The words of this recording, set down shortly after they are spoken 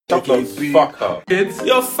Shut the fuck up.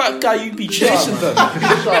 You're a fat guy, you be chasing them.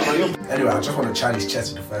 Anyway, I just want to challenge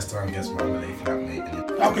chest for the first time against my Malay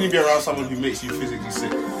flatmate. How can you be around someone who makes you physically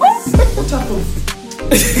sick? What type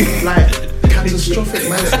of like catastrophic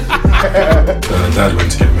man? Dad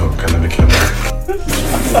went to get milk and then became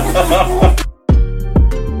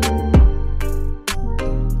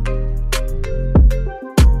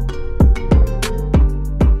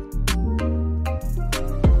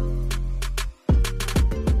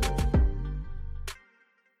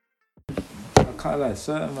Kind of like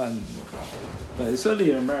certain man, but it's only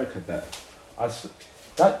in America that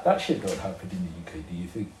shit don't happen in the UK. Do you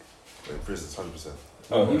think? Wait, prisons, 100%.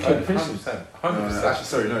 Oh, UK prisons. 100%. Actually,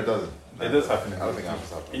 sorry, no, it doesn't. It does happen. I don't think it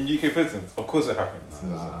happens. In UK prisons, of course it happens.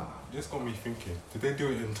 Nah. This got me thinking, did they do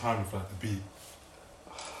it in time with like the beat?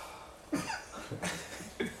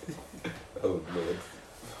 Oh lord.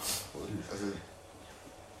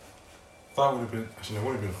 That would have been, actually it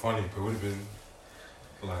wouldn't have been funny, but it would have been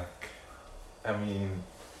like, I mean,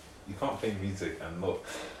 you can't play music and not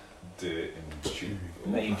do it in the studio.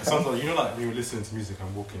 No, you it sounds like, you know, like when you're listening to music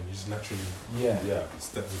and walking, you just naturally Yeah,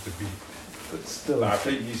 step with the beat. but still, Like, I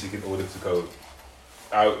play music in order to go.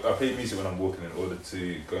 I play music when I'm walking in order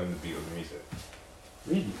to go in the beat of the music.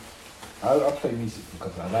 really, I play music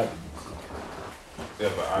because I like the music. Yeah,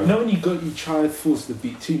 but I. You know when you try to force the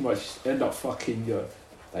beat too much, you end up fucking your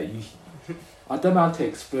like you. I don't know how to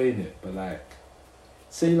explain it, but like,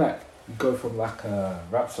 say like you go from like a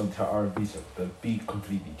rap song to R&B song, the beat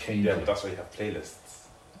completely changes. Yeah, but that's why you have playlists.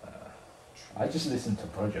 I just listen to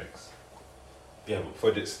projects. Yeah, but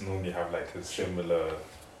projects normally have like a similar.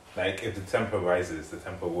 Like if the tempo rises, the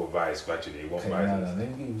tempo will rise gradually. It won't Okay, rise. no,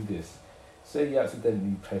 let me give you this. Say you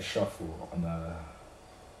accidentally play shuffle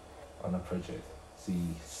on a project. See,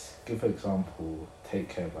 give for example, Take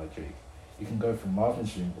Care by Drake. You can go from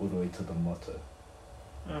Marvin's Room all the way to the motto.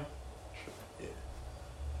 Yeah.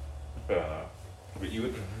 Fair enough. But you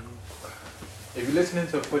would. If you're listening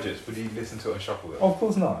to a project, would you listen to it on shuffle? Then? Oh, of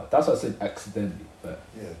course not. That's what I said accidentally. But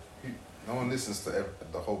Yeah. No one listens to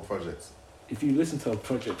the whole project. if you listen to a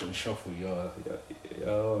project on shuffle, you're I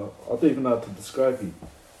don't even know how to describe you.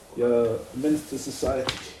 You're a menace to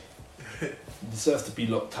society. You deserve to be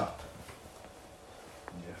locked up.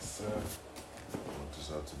 Yes, sir. People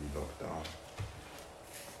deserve to be locked down.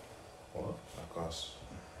 What? Like us.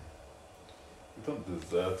 You don't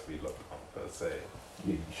deserve to be locked up per se.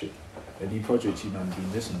 Yeah, you should. Any project you man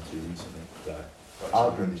been listening to recently? Like Dutch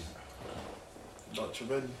albums. Dutch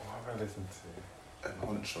Belly. What have I listened to? and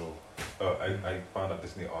Honcho. Oh, I found out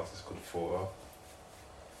this new artist called Fora.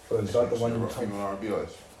 Oh, is that the one you Rock told? female R&B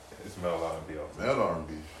artist? It's male R&B artist. Male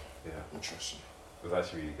R&B. Yeah, Interesting. it was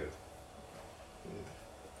actually really good.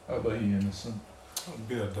 How about you, Innocent? I'm a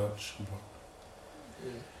bit of Dutch,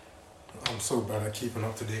 but I'm so bad at keeping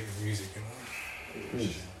up to date with music, you know.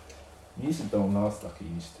 Really? Music don't last like it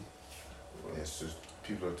used to. Yeah, it's just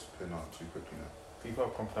people are just putting out too quickly now. People are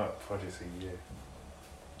pumping out projects a year.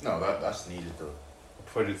 No, that's needed though.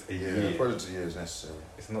 Projects a year. Projects a year is necessary.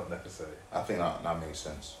 It's not necessary. I think that makes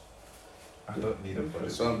sense. I don't need a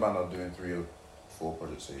project. Some band are doing 3 or 4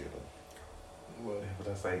 projects a year though. Yeah, but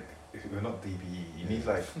that's like, if we're not DBE, you need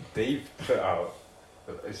like, they've put out,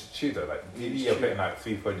 it's true though, like DBE are putting out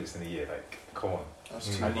 3 projects in a year, like, come on. That's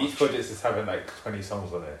too And much. each project is having like 20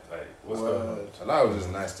 songs on it, like, what's going on? So that was just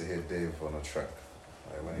nice to hear Dave on a track.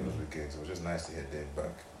 Like when he was with gigs, it was just nice to hear Dave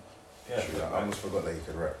back. Yeah, True, but I almost forgot that he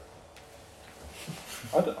could rap.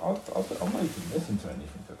 I'm not even listening to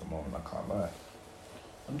anything at the moment, I can't lie.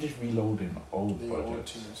 I'm just reloading old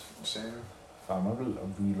projects. Same. I'm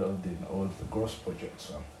reloading old the Gross projects,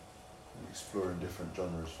 fam. Exploring different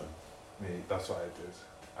genres, fam. Me, that's what I did.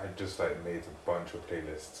 I just like made a bunch of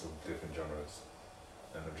playlists of different genres,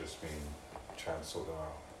 and I've just been trying to sort them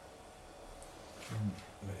out.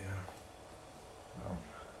 But yeah.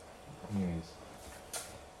 Anyways,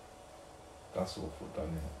 that's awful, done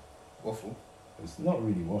it. Waffle. It's not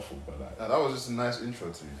really waffle, but like. That was just a nice intro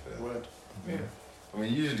to be fair. Word. Yeah. I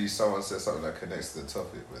mean, usually someone says something that connects to the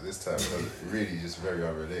topic, but this time it was really just very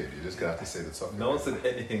unrelated. You're just gonna have to say the topic. No one said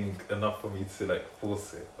anything enough for me to like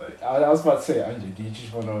force it. Like, I was about to say, Andrew, do you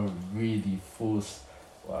just want to really force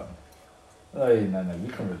one? No, we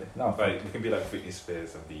can really. No, like we can be like Britney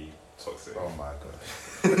Spears and be toxic. Oh my god.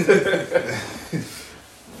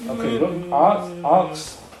 okay, look,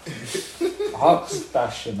 ask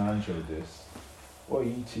Dash and Andrew this. What are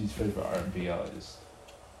you two's favourite R&B artists?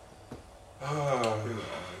 I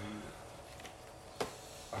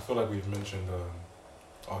feel like we've mentioned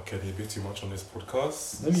R. Kelly a bit too much on this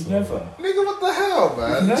podcast. No, we've never. Nigga, what the hell,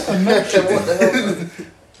 man? We've never mentioned What the hell?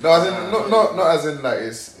 No, as in, not as in like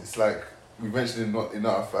it's like we mentioned him not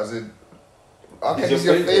enough. As in, He's he's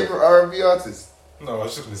your your favourite? favorite R&B artist. No, I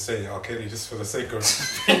was just gonna say R. Kelly just for the sake of.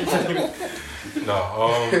 No,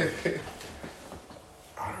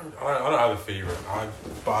 I don't have a favorite.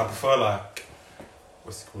 But I prefer like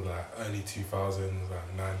what's it called, like early 2000s,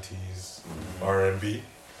 like 90s R&B.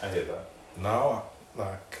 I hear that. Now,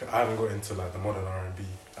 like I haven't got into like the modern R&B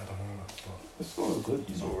at the moment. But It's all good, you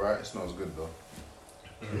It's know. alright. It's not as good though.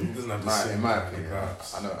 it doesn't have the My, same in my kind of opinion,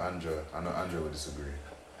 vibes. I know Andrew would disagree.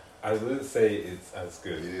 I wouldn't say it's as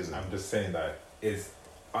good. It isn't. I'm just saying that it's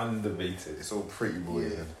underrated. It's all pretty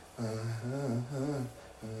boys Yeah.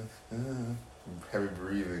 and heavy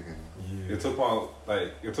breathing and Yeah. You're talking about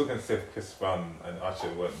like you're talking as if Chris Brown and Usher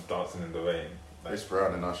weren't dancing in the rain. Like, Chris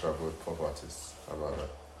Brown and Usher are both pop artists. How about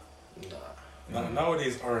that?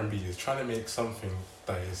 Nowadays R&B is trying to make something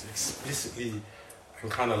that is explicitly and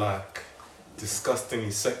kind of like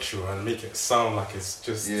disgustingly sexual and make it sound like it's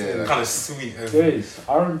just Yeah. kind of sweet. And Guys,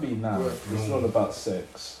 R&B now Well, is all about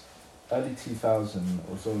sex. Early 2000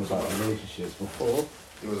 was all about relationships. Before,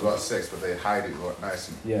 It was about sex, but they hide it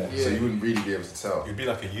nicely. yeah. So you wouldn't really be able to tell. it'd be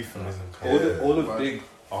like a euphemism. all the but- big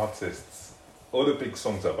artists, all the big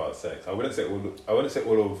songs are about sex. I wouldn't say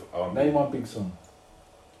all of Name one big song.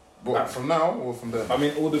 What, from now or from then? I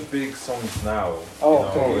mean all the big songs now. Oh, you know,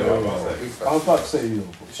 okay, they're yeah, about yeah. sex. Big I was facts. about to say you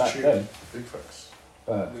It's back true. then, Big facts.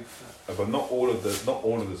 but But not all of the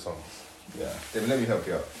songs. yeah. David, let me help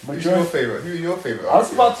you out. Who's Majority- your favorite? Who's your favorite? I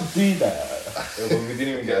was artist? about to do that. Yeah, but we didn't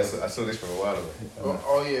even Yeah, get. I saw this from a while ago.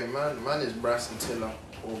 Oh yeah, man is Bryson Tiller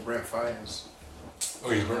or Brent Fires.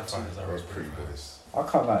 Oh, yeah, Brent Fires. That was pretty boys. I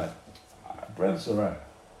can't lie. Brent's alright,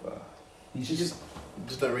 but he's You just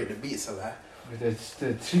just don't rate the beats a lot.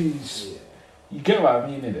 the two. Yeah. You get what I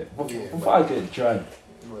mean in it. Yeah, Before I get dragged,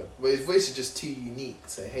 But his voice is just too unique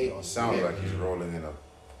to hate on. It sounds Yeah. like he's rolling in a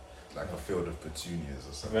field of petunias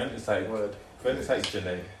or something. When it's like Word.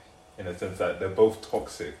 Janae, in a sense that they're both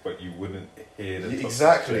toxic, but you wouldn't hear the toxic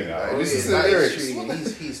Exactly. thing out. Like, Oh, listen yeah, to the that is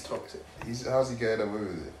lyrics. true. He's toxic. How's he getting away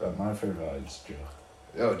with it? but my favorite is Joe.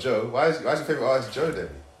 Yo, Joe, why is your favorite artist Joe then?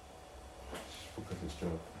 Because it's Joe.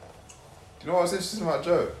 Do you know what's interesting about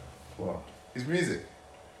Joe? What? His music.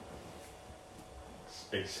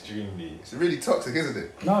 Extremely. It's really toxic, isn't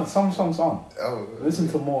it? No, some songs aren't. Oh. Listen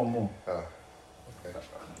to more and more. Oh. Okay.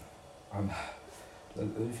 Let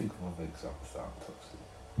me think of other examples that are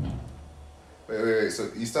toxic. Wait. So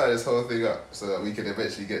you started this whole thing up so that we can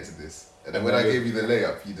eventually get to this. And then when I gave you the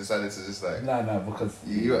layup, you decided to just like, No, because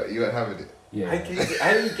you weren't having it. yeah. I gave it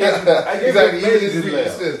Exactly. You amazing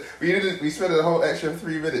didn't layout. we spent a whole extra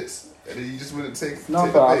 3 minutes and then you just wouldn't take No,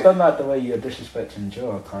 take but the I bait. don't like the way you're disrespecting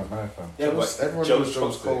Joe. I can't lie, fam. Yeah, but Everyone Joe's knows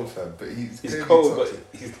Joe's toxic. cold, fam, but he's He's clearly cold,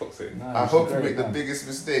 toxic. but he's toxic. No, I he's hope a you great make the man. biggest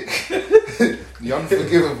mistake, the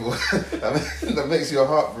unforgivable, that makes your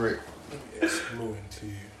heart break. Explore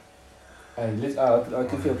into. Hey, I'll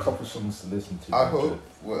give you a couple songs to listen to. I hope.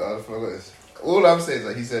 Well, I forgot this. All I'm saying is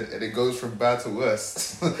that he said, and it goes from bad to worse,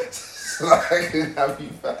 so I can have you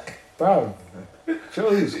back. Bro, Joe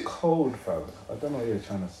is cold, fam. I don't know what you're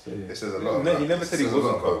trying to say. It says a lot. No, about- he never said he it says a lot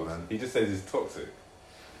wasn't about cold. man. He just says he's toxic.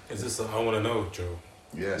 Is this I want to know, Joe?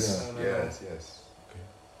 Yes, Yeah. yes. Okay.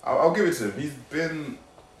 I'll give it to him. He's been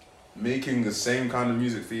making the same kind of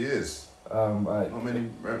music for years. Not Not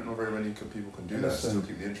very many people can do that and still Listen.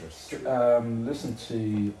 keep the interest. listen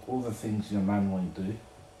to All the Things Your Man Won't Do.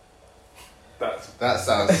 That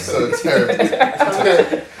sounds so terrible.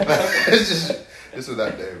 Just with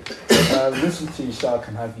that name. Listen to So I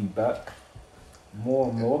Can Have You Back. More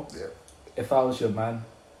and more. Yeah. If I Was Your Man.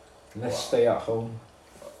 Let's Wow. Stay at Home.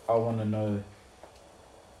 I Wanna Know.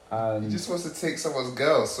 He And just wants to take someone's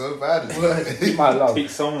girl so badly. My Love. Take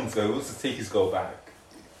someone's girl. He wants to take his girl back.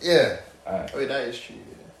 Yeah. Alright, Oh, yeah, that is true.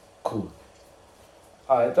 Yeah. cool.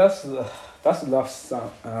 Alright, that's enough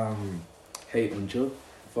hate on Joe.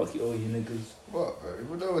 Fuck you all you niggas. What, bro?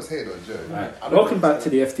 People always hate on Joe. Right. I don't Welcome think back so. to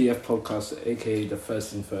the FDF podcast, aka the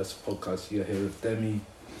First Thing First podcast. You're here with Demi.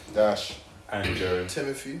 Dash. And Joe.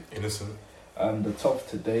 Timothy. Innocent. And the top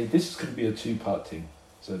today, this is going to be a 2-part thing.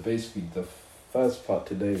 So basically, the first part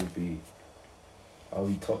today would be, are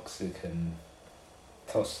we toxic and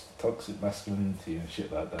toxic masculinity and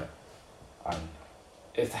shit like that, and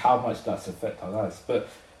it's how much that's affect our lives. But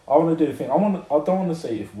I want to do a thing. I don't want to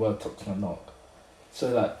say if we're toxic or not. So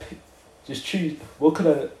like, just choose. We're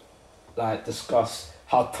gonna like discuss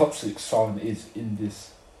how toxic someone is in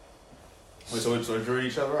this. Wait, so we drew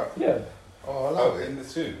each other up? Yeah. Oh, I love Oh, it. in the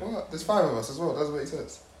two. What? There's 5 of us as well. Doesn't make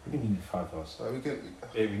sense. What do you mean 5 hours? So we can.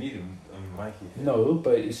 Yeah, we need him. Mikey. No,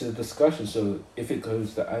 but it's a discussion. So if it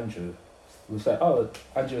goes to Andrew, we'll say, oh,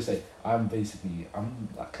 Andrew will say, I'm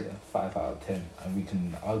like a 5 out of 10, and we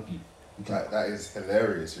can argue. Like, that is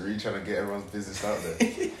hilarious. You're really trying to get everyone's business out there.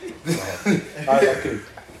 Okay.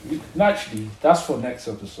 Naturally, that's for next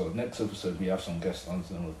episode. Next episode, we have some guest on,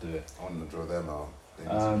 and we'll do it. I want to draw them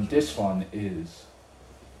out. This one is.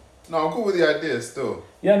 No, I'm cool with the idea still.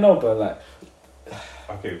 Yeah, no, but like.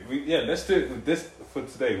 Okay, let's do it with this for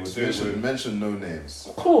today. We'll do it with. Mention no names.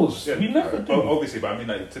 Of course, Yeah, we never do. Obviously, but I mean,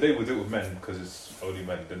 like today we'll do it with men because it's only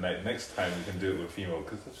men. Then like next time we can do it with female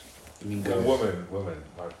because I mean, women.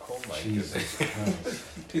 Like, oh my Jesus goodness,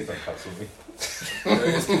 please don't cancel me.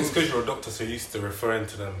 It's because you're a doctor, so you're used to referring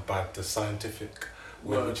to them by the scientific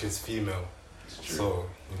word, which is female. So,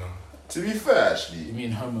 you know. To be fair, You actually,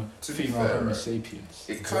 mean to be female fair, Homo right, sapiens?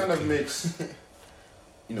 it kind of makes,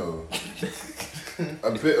 you know,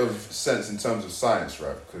 a bit of sense in terms of science,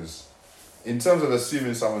 right? Because in terms of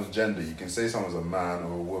assuming someone's gender, you can say someone's a man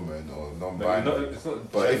or a woman or non-binary. It's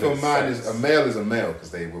not But if a gender, man sex. is a male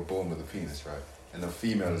because they were born with a penis, right? And a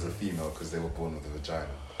female is a female because they were born with a vagina.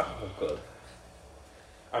 Oh god.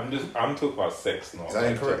 I'm talking about sex, not. Is that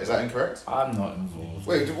incorrect? Is that incorrect? I'm not involved.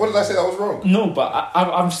 Wait, what did I say that was wrong? No, but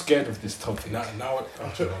I'm scared of this topic. Now I'm not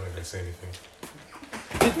going to say anything.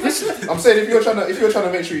 I'm saying if you're trying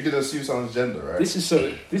to make sure you did assume someone's gender, right? This is so.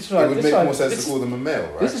 This is It why. would This make why- more sense this- to call them a male,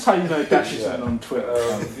 right? This is how you know that shit's Yeah. on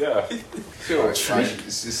Twitter. Yeah, sure. Right, fine.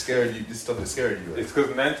 It's scaring you. This stuff is scaring you. Right? It's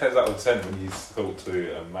because 9 times out of 10, when you talk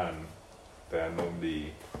to a man,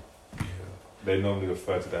 they normally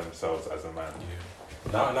refer to themselves as a man. Yeah.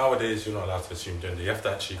 Nowadays, you're not allowed to assume gender. You have to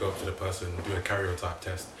actually go up to the person, do a karyotype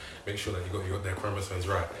test, make sure that you got their chromosomes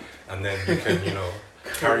right, and then you can, you know,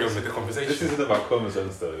 carry on with the conversation. This isn't about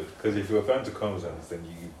chromosomes though, because if you're referring to chromosomes, then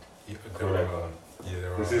you correct one.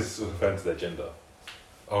 This is referring to their gender,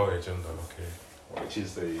 Oh, yeah, gender. Okay. which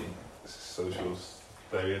is a social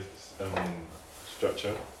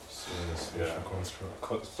structure. Yeah.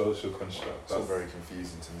 Construct. Social construct. That's all very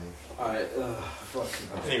confusing to me. Alright, fucking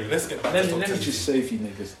hell. Anyway, let's get back Let to me toxicity. just save you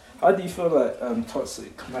niggas. How do you feel like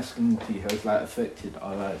toxic masculinity has like affected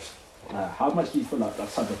our lives? How much do you feel like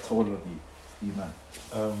that's had a toll on you man?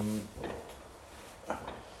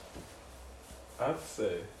 I'd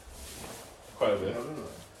say quite a I bit. don't know.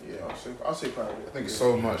 Yeah, I'll say quite a bit. I think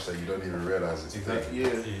so much that you don't even realize it's Exactly. big.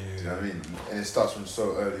 Yeah, Do you know what I mean? And it starts from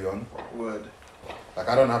so early on. word. Like,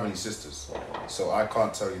 I don't have any sisters, so I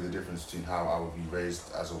can't tell you the difference between how I would be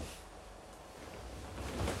raised as a.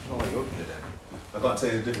 No, you're good then. I can't tell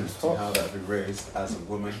you the difference between how that would be raised as a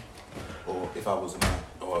woman, or if I was a man,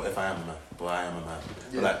 or if I am a man, but I am a man.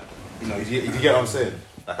 Yeah. But like, you know, if you get what I'm saying,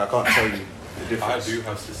 like, I can't tell you the I difference. do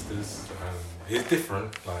have sisters, and it's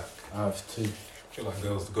different. Like, I have two. I feel like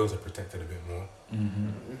girls are protected a bit more.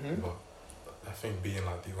 Mm-hmm. But I think being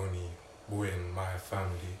like the only boy in my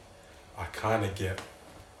family, I kind of get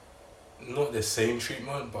not the same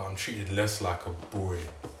treatment, but I'm treated less like a boy.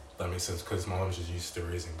 If that makes sense, because my mom's just used to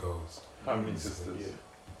raising girls. How many sisters?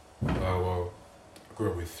 Well, I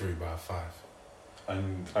grew up with 3 by 5.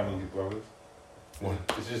 And how many brothers? One.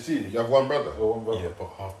 It's just you. You have one brother. Or one brother? Yeah, but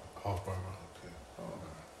half brother.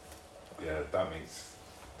 Yeah, that makes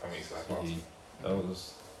life hard. That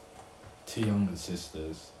was 2 younger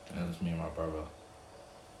sisters, and it was me and my brother.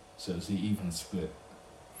 So it was the even split.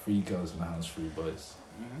 3 girls in the house, 3 boys.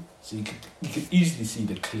 Mm-hmm. So you could easily see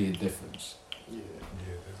the clear difference. Yeah.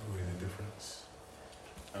 Yeah, there's always a difference.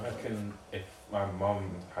 I reckon if my mum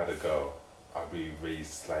had a girl, I'd be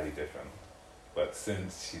raised slightly different. But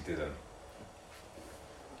since she didn't,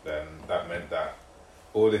 then that meant that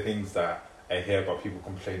all the things that I hear about people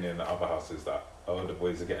complaining in the other houses that, oh, the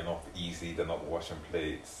boys are getting off easy, they're not washing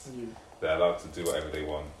plates, Yeah. they're allowed to do whatever they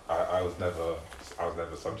want. I was never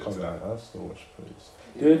subject to that. I still watch plays.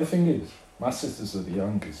 Yeah, the thing is, my sisters are the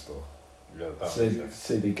youngest though. Yeah, that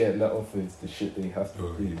So they get let off with the shit they have to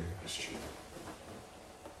Oh, do. yeah. That's true.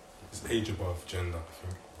 It's age above gender,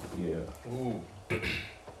 I think. Yeah. Ooh.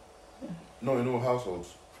 Not in all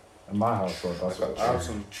households. In my household, that's Like, what I have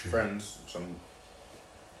true. some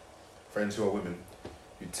friends who are women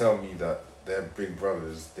who tell me that their big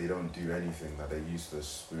brothers, they don't do anything, that they're used to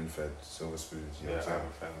spoon-fed silver spoons. You know yeah, what I'm I'm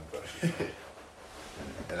a fan,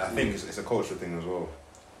 but And I think it's a cultural thing as well.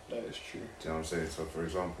 That is true. Do you know what I'm saying? So, for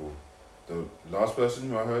example, the last person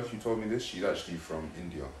who I heard who told me this, she's actually from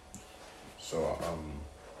India. So,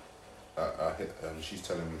 she's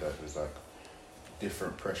telling me that there's like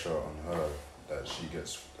different pressure on her that she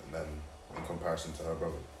gets than in comparison to her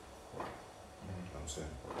brother. You know what I'm saying?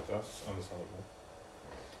 that's understandable.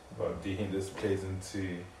 But do you think this plays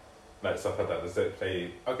into like stuff like that? Does it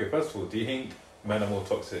play? Okay, first of all, do you think men are more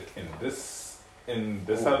toxic in this side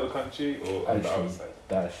of the country or on the Actually, other side?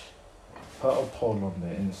 Dash put a poll on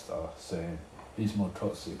their Insta saying who's more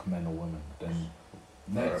toxic, men or women, then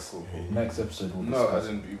Next, cool. next episode we'll No, discuss. as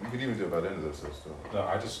in, we could even do it by the end of the episode still. No,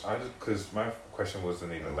 I just, because my question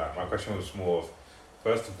wasn't even that. My question was more of,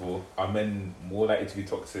 first of all, are men more likely to be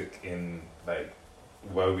toxic in like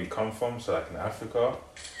where we come from, so like in Africa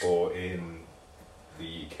or in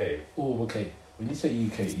the UK? Oh, okay. When you say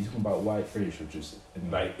UK, you talking about white British or just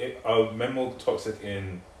anyway? Like, are men more toxic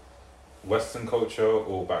in Western culture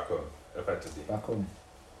or back home, effectively? Back home.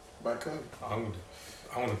 Back home.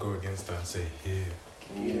 I want to go against that and say here.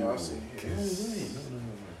 Yeah, I'll say No,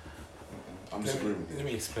 I'm disagreeing with Let you.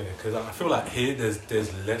 me explain it, because I feel like here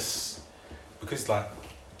there's less, because like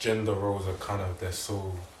gender roles are kind of,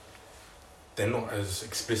 they're not as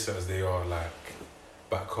explicit as they are like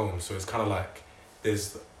back home. So it's kind of like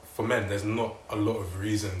for men there's not a lot of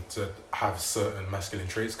reason to have certain masculine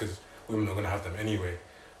traits, because women are gonna have them anyway.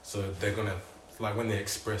 So they're gonna, like, when they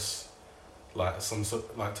express like some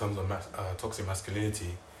sort, like terms of toxic masculinity,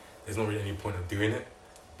 there's not really any point of doing it.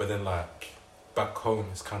 But then like back home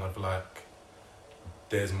it's kind of like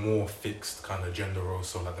there's more fixed kind of gender roles.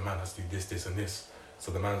 So like the man has to do this and this,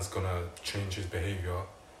 so the man's gonna change his behavior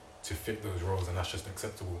to fit those roles, and that's just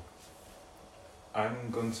acceptable. I'm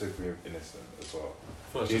going to agree with Innocent as well.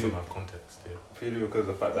 I feel like it's just about context, yeah. Purely because of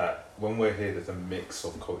the fact that when we're here, there's a mix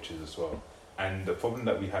of cultures as well. And the problem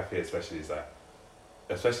that we have here, especially, is that,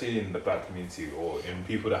 especially in the black community or in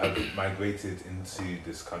people that have migrated into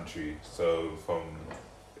this country, so from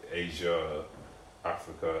Asia,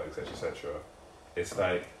 Africa, etc., it's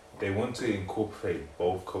like they want to incorporate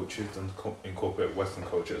both cultures and incorporate Western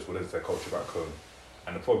culture as well as their culture back home.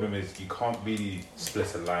 And the problem is you can't really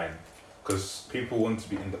split a line, because people want to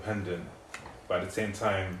be independent, but at the same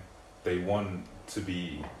time they want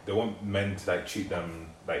men to like treat them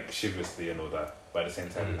like chivalrously and all that, but at the same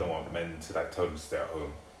time they don't want men to like tell them to stay at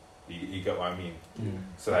home. You get what I mean?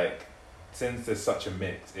 So like, since there's such a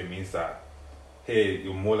mix, it means that here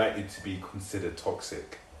you're more likely to be considered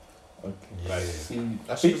toxic. Okay. Like, See,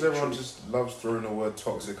 That's because everyone just loves throwing the word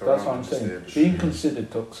toxic around. that's what I'm and just saying. say, Being considered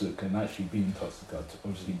toxic and actually being toxic are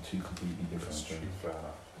obviously two completely different That's true. things. fair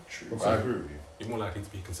enough. True. Okay. I agree with you. You're more likely to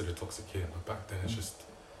be considered toxic here, but back then it's just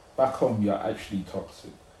Back home, you're actually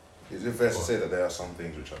toxic. Is it fair to say that there are some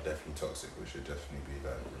things which are definitely toxic, which should definitely be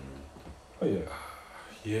like removed? Oh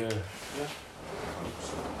yeah. yeah.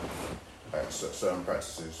 100%. Like certain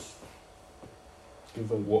practices,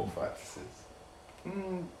 Give a What practices?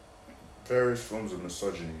 various forms of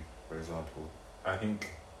misogyny, for example. I think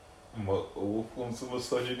all forms of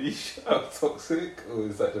misogyny are toxic, or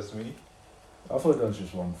is that just me? I thought that was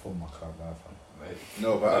just one form. I can't laugh at. Like,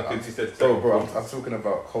 No, but because you said I'm talking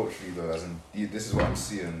about culturally though, as in this is what I'm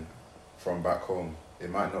seeing from back home. It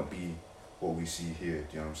might not be what we see here.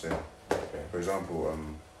 Do you know what I'm saying? Okay. For example,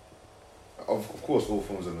 of course, all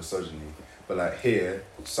forms of misogyny, but like here,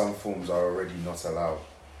 some forms are already not allowed.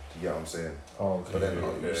 Do you get what I'm saying? Oh, okay. But then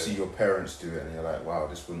Okay. you see your parents do it, and you're like, wow,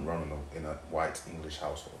 this wouldn't run in a white English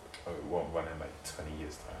household. Oh, it won't run in like 20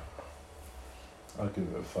 years' time. I'll give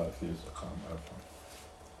it 5 years. I can't laugh at.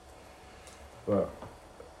 But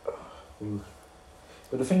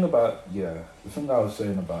the thing about the thing that I was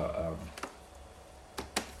saying about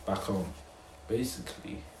back home,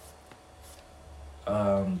 basically,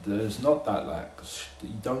 there's not that like you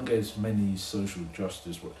don't get as many social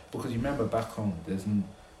justice because you remember back home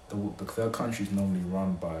their country's normally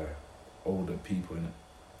run by older people in it.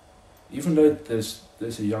 Even though there's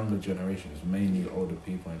a younger generation, it's mainly older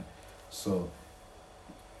people in it. So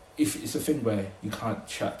if it's a thing where you can't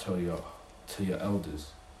chat to your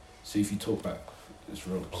elders, so if you talk back, it's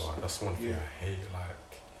ropes. Oh, that's one thing Yeah. I hate. Like,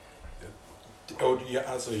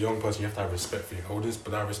 as a young person, you have to have respect for your elders,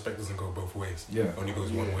 but that respect doesn't go both ways. Yeah, It only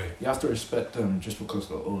goes one way. you have to respect them just because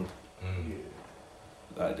they're old. Mm.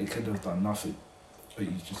 Like they could have done nothing, but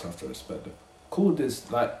you just have to respect them. Cool. There's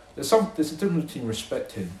a difference between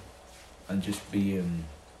respecting and just being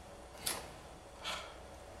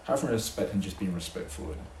having respect and just being respectful.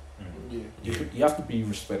 Innit? Mm. You have to be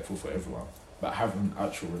respectful for everyone, but having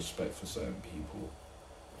actual respect for certain people,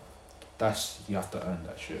 you have to earn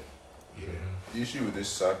that shit. The issue with this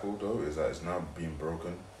cycle though is that it's now being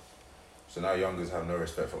broken. So now youngers have no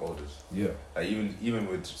respect for elders. Yeah. Like even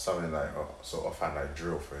with something like sort of offhand like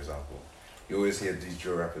drill, for example, you always hear these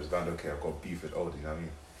drill rappers going, okay, I've got beef with old, you know what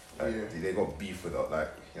I mean? Like they got beef with like, you know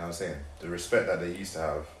what I'm saying? The respect that they used to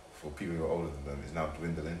have for people who are older than them is now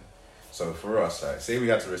dwindling. So for us, like, say we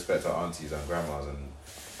had to respect our aunties and grandmas and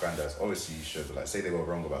granddads, obviously you should, but like say they were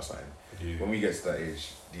wrong about something. Yeah. When we get to that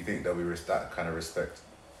age, do you think that we that kind of respect?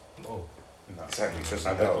 No. No. Exactly, so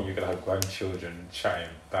I don't think you're gonna have grandchildren chatting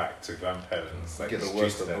back to grandparents. Like Get the straight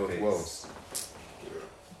worst to of their both face. worlds.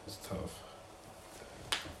 It's tough.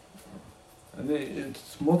 And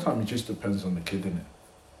it's more time. It just depends on the kid, innit?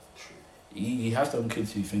 You have them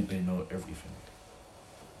kids who think they know everything.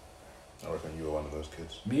 I reckon you were one of those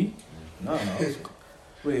kids. Me? No.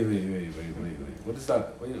 Wait. What is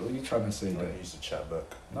that? What are you trying to say there? You used to chat back.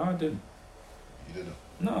 No, I didn't. You didn't?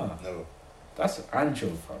 No. Never. That's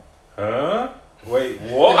Angel, fam. Huh? Wait,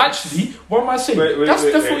 what? Actually, what am I saying? That's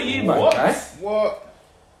definitely you, man, what? guy. What?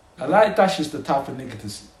 I like Dash is the type of nigga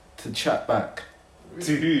to chat back.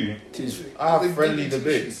 To who? To his I have friendly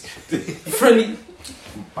debates. friendly.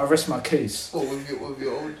 I rest my case. What with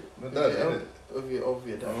your old My dad, innit? of your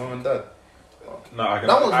My dad? mum and dad. No, I can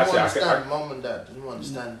That one's actually, more I can, understand. Mum and dad, more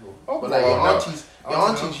understandable. Oh, but like bro, your no.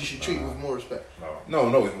 aunties, you should treat with more respect. no. No,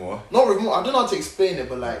 not with more. Not with more. I don't know how to explain it,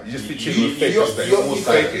 but like You just You- treat you- with fake you're respect. You're almost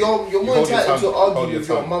like you're more you hold your entitled to tongue, hold argue your with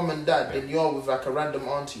your tongue. mum and dad than you are with like a random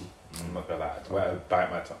auntie. I'm not gonna lie, where I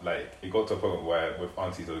bite my tongue. Like, it got to a point where with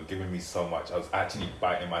aunties they were giving me so much, I was actually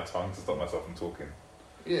biting my tongue to stop myself from talking.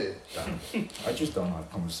 Yeah. I just don't have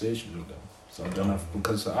conversations with them, so I don't have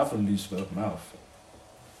because I have a loose mouth.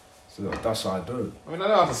 So that's what I do. I mean, I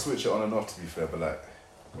know how to switch it on and off, to be fair, but like,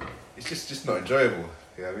 it's just not enjoyable.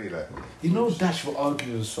 You know what I mean? Like, You know, Dash will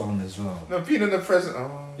argue with someone as well. no, being in the present.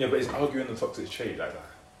 Yeah, but it's arguing the toxic trait like that.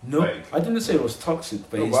 No, Like- I didn't say it was toxic,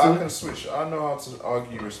 but No, it's but I still, can switch. I know how to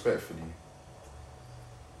argue respectfully.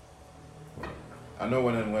 I know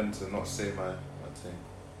when and when to not say my thing.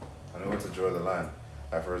 I know when to draw the line.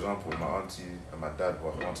 Like, for example, my auntie and my dad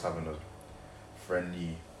were once having a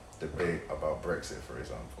friendly debate about Brexit, for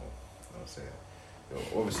example. You know what I'm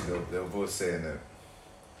saying? Obviously, they were both saying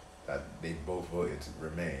that they both voted to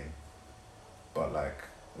remain, but like,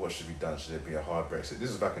 what should be done? Should it be a hard Brexit? This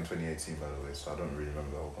was back in 2018, by the way, so I don't really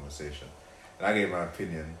remember the whole conversation. And I gave my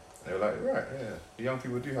opinion. And they were like, right, yeah, the young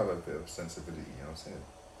people do have a bit of sensibility, you know what I'm saying?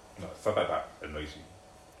 No, stuff like that annoys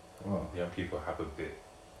you. Wow. Young people have a bit.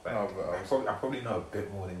 Like, No, but I probably know a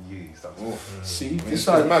bit more than you. Sometimes. See, I mean, this it's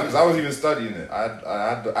side, mad because I was even studying it. I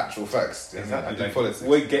had the actual facts. You know what I mean? I did Like, politics.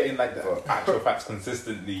 we're getting like the But- actual facts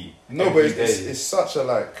consistently. No, but every it's day. such a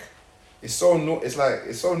like, it's so normal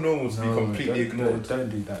to be completely don't, ignored. No, don't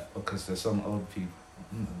do that because there's some old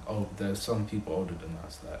people. There's some people older than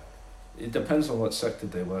us that. It depends on what sector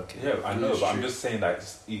they work in. Yeah, I know, It's but I'm true. just saying that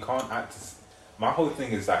you can't act. My whole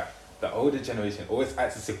thing is that the older generation always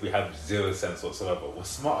acts as if we have zero sense whatsoever. We're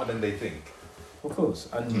smarter than they think. Of course,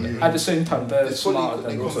 and Mhm. at the same time, they're It's smarter funny,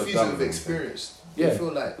 they than also confuse it dumb. with experience. Yeah. They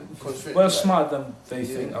feel like we're like, smarter than they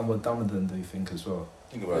Yeah. think, and we're dumber than they think as well.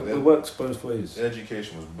 Think about It it. works both ways. Their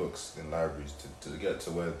education was books in libraries to get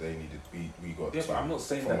to where they needed. We got. Yeah, to but I'm not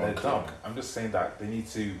saying from that they're our dumb. clique. I'm just saying that they need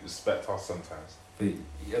to respect us sometimes. But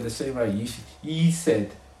at the same way, you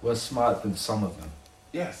said we're smarter than some of them.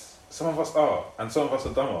 Yes, some of us are, and some of us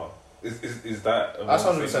are dumber. Is that? a That's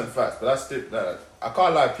wrong 100% thing? facts, but that's I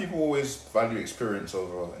can't lie. People always value experience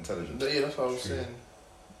over intelligence. yeah, that's what I was True. saying.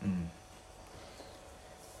 Mm.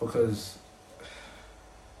 Because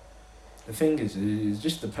the thing is, it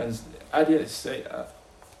just depends. I didn't say,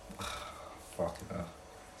 fucking hell,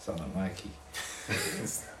 sound like Mikey.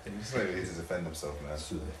 He's not even here to defend himself, man.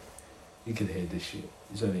 So, you can hear this shit.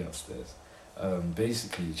 He's only upstairs.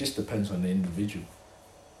 Basically, it just depends on the individual.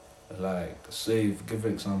 Like, say, give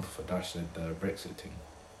an example for Dash said the Brexit thing.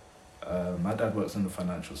 My dad works in the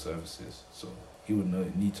financial services, so he would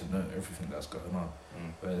need to know everything that's going on.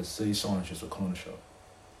 Whereas, say someone's just a corner shop.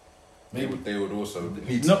 Maybe they would also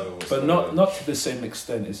need to Not, know what's but going on. not to the same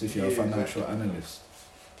extent as if you're a Yeah, financial exactly. analyst.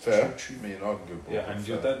 Fair. I mean, arguable. Yeah, and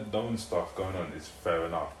your fair. dad knowing stuff going on is fair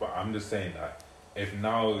enough. But I'm just saying that if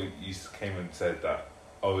now you came and said that,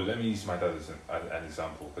 oh, let me use my dad as an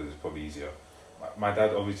example because it's probably easier. My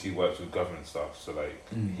dad obviously works with government stuff, so like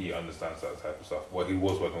he understands that type of stuff. Well, he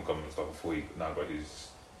was working with government stuff before he now got his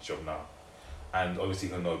job now, and obviously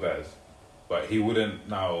he'll know better. But he wouldn't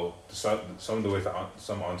now. Some of the ways that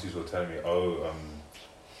some aunties will tell me, it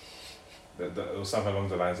was something along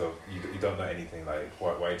the lines of you don't know anything. Like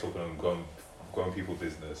why are you talking on grown people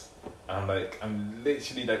business? And I'm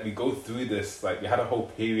literally like we go through this. Like we had a whole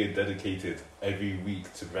period dedicated every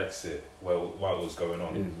week to Brexit while it was going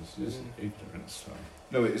on. It's ignorance. Man.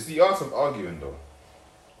 No, it's the art of arguing, though.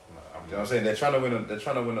 I'm You know what I'm saying? They're trying to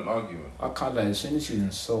win an argument. I can't lie. As soon as you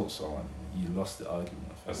insult someone, you lost the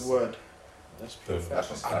argument. That's- Word. That's pure The- fact.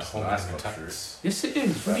 That's ad not hominem true. attacks. Yes, it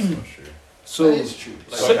is. That's not true. So That is true.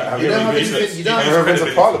 Like, So- you don't have anything. You don't I've have never been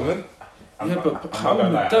to Parliament. yeah, but I'm how not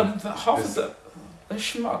gonna lie, half this- of them, they're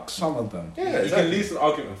schmuck. Some of them. Yeah, You can exactly. lose an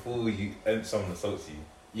argument before you end someone assaults you.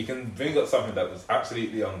 You can bring up something that was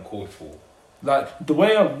absolutely uncalled for. Like the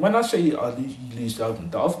way when I say you lose the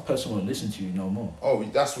argument, the other person won't listen to you no more. Oh,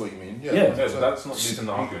 that's what you mean. Yeah. Yeah. No, but that's not losing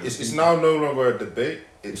the argument. It's now no longer a debate.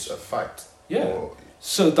 It's a fight. Yeah. Or,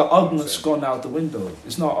 So the argument's gone out the window.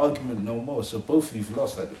 It's not an argument no more. So both of you've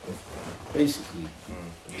lost, like, basically.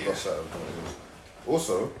 you lost that.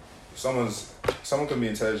 Also, if someone can be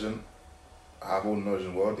intelligent, have all the knowledge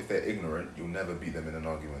in the world. If they're ignorant, you'll never beat them in an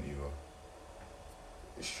argument either.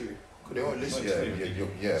 It's true. Because they won't listen.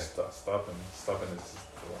 Yeah. Stubbornness is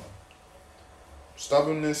the one.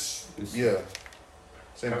 Stubbornness, yeah.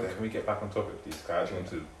 Same thing. Can we get back on topic, please? I actually want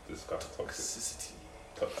to discuss toxicity.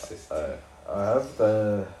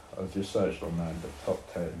 I've just searched online the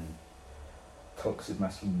top 10 toxic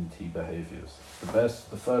masculinity behaviours.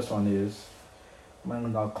 The first one is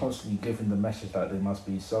men are constantly given the message that they must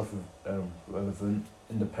be self-relevant,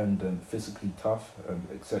 independent, physically tough,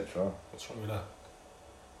 etc. What's wrong with that?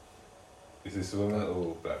 Is this women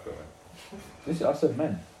or black women? I said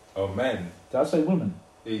men. Oh, men. Did I say women?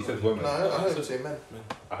 Yeah, you said women. No, I heard him say men.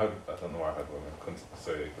 I don't know why I had women.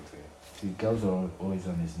 Sorry, continue. See, girls are always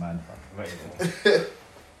on his man. Not anymore.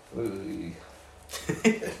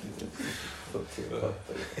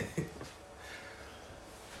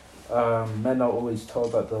 Men are always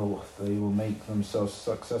told that they will make themselves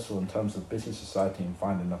successful in terms of business, society, and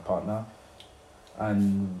finding a partner.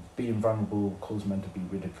 And being vulnerable will cause men to be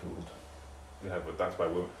ridiculed. Yeah, but that's why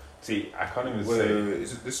women. See, I can't even Wait,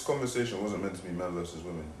 say. this conversation wasn't meant to be men versus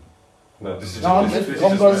women. No, this is No, just.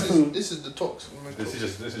 This is the talks. This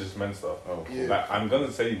is just men stuff. Oh, Yeah. Like I'm gonna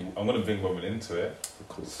bring women into it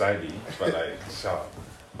slightly, but like shut up.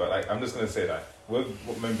 But like I'm just gonna say that with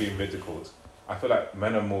men being ridiculed, I feel like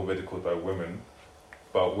men are more ridiculed by women,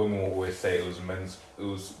 but women will always say it was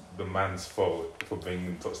the man's fault for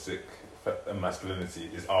bringing toxic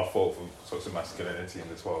masculinity. It's our fault for toxic masculinity in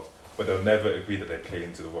this world, but they'll never agree that they play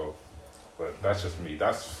into the world. But that's just me.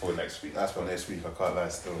 That's for next week. That's for next week. I can't lie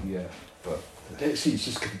still. Yeah. But next week's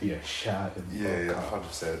just going to be a shag. And yeah,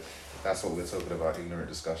 100%. That's what we're talking about: ignorant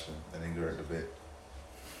discussion and ignorant debate.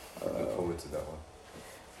 Look forward to that one.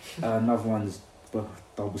 Another one is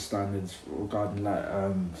double standards regarding like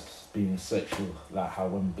being sexual, like how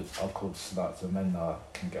women are called sluts and men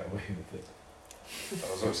can get away with it.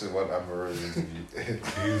 I was watching one Amber Rose interview.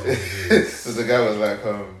 So the guy was like,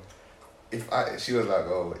 she was like,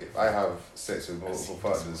 oh, if I have sex with multiple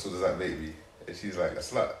partners, what does that make me? And she's like, a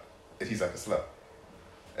slut. And he's like, a slut.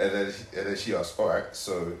 And then she asked, alright,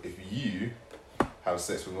 so if you have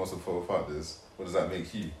sex with multiple partners, what does that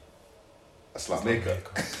make you? A slut maker.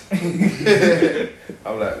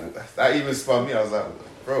 I'm like, that even spun me. I was like,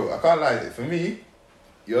 bro, I can't lie. For me,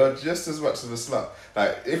 you're just as much of a slut.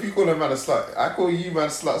 Like, if you call a man a slut, I call you man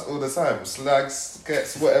sluts all the time. Slags,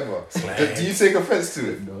 skets, whatever. Do you take offence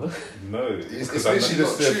to it? No. It's literally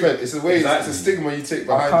just the offence. It's a way, it's a stigma you take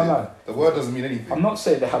behind it. Lie. The word doesn't mean anything. I'm not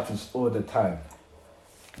saying it happens all the time.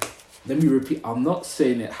 Let me repeat. I'm not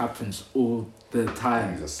saying it happens all the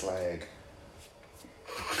time. He's a slag.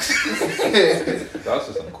 That's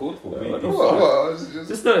just uncalled for.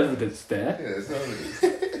 There's no evidence there. Yeah, there's no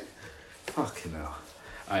evidence. Fucking hell.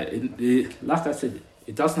 Like I said,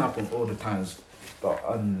 it doesn't happen all the times, but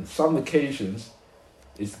on some occasions,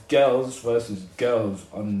 it's girls versus girls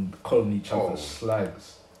on calling each other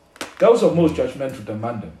slags. Girls are more judgmental than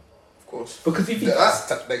man them. Of course. Because if you... That's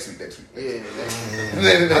next week. Yeah,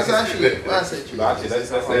 that's actually... That's actually... Actually,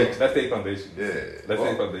 let's take foundation. Yeah. Let's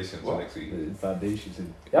take foundation for next week. Foundations. You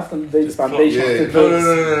have to lay the foundation. Yeah.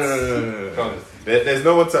 No. There's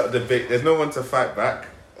no one to debate. There's no one to fight back.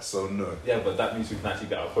 So no. Yeah, but that means we can actually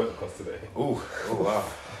get our point across today. Oh wow.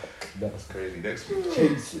 That's crazy. Next week.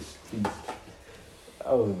 Jesus.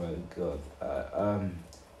 Oh my god.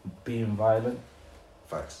 Being violent.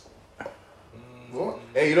 Facts. What?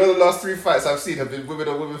 Hey, you know the last 3 fights I've seen have been women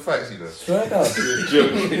on women fights, you know? Straight up.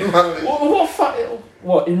 What fight?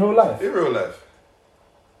 What, in real life? In real life.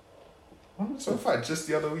 Some fight just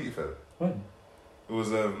the other week, fella. When? It was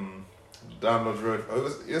down Lodge Road. Oh, it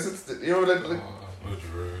was, you know that? Lodge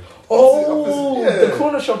Road. Oh, yeah. the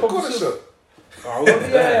corner shop. Corner shop. Oh,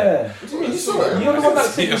 yeah. What do you mean you saw it? You're the one that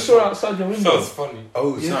said you saw outside your window. Sounds funny.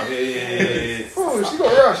 Oh, Yeah. Oh, she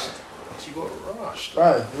got rushed.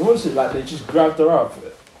 Right, what was it like? They just grabbed her up.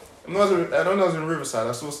 I know I was in Riverside.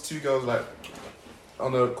 I saw 2 girls like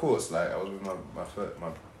on the courts. Like I was with my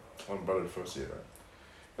one brother first year. Right?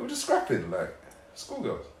 They were just scrapping like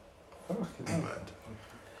schoolgirls.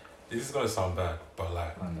 This is gonna sound bad, but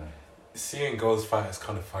like I know. seeing girls fight is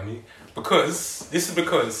kind of funny because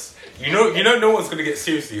you know no one's gonna get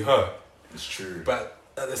seriously hurt. It's true. But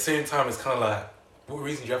at the same time, it's kind of like, what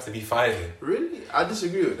reason do you have to be fighting? Really? I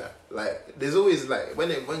disagree with that. Like, there's always like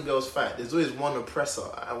when girls fight, there's always one oppressor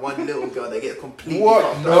and one little girl that gets completely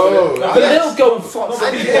What? fucked No. up. The little girl fucks.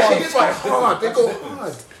 And they fight hard. They go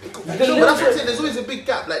hard. No, but that's what I'm saying. There's always a big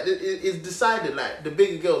gap. Like it's decided. Like the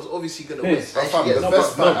bigger girl's obviously gonna win. Yes. And I found she the gets-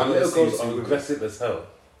 best part. but I've little ever seen girls are single aggressive as hell.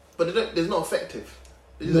 but they're not effective.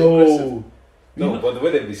 They're just aggressive. No, but the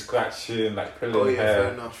way they be scratching, like pulling Oh yeah, fair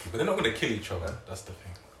hair. enough. But they're not gonna kill each other. That's the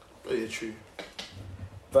thing. Oh yeah, true.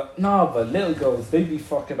 But little girls, they be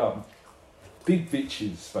fucking up big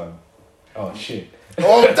bitches, fam. Oh shit.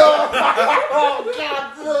 Oh, no! Oh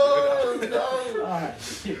God, no. Ah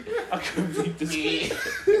shit. I couldn't read this.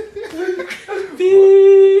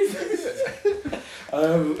 Beep.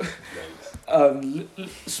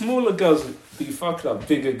 Smaller girls be fucking up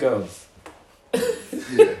bigger girls.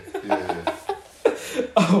 Yeah.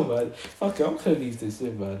 Oh man, fuck it, I'm gonna leave this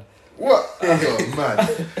in, man. What? Oh, man.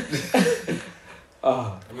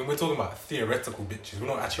 Ah, I mean, we're talking about theoretical bitches. We're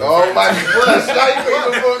not actually. Oh, my gosh. Now you got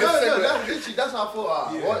even more of the No, segment. that's literally that's how I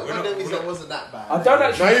thought. Yeah, What we're not- Demi we're said not- wasn't that bad. I don't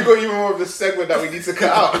actually. Now you got even more of the segment that we need to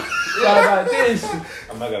cut out. Like this.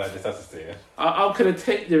 I'm not gonna like this. That's a stay. I'm gonna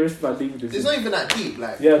take the risk by leaving this. It's in. not even that deep.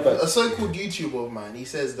 Like Yeah, but- a so-called YouTuber of mine, he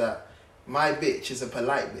says that my bitch is a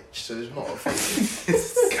polite bitch, so it's not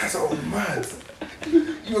offensive. Guys are all mad.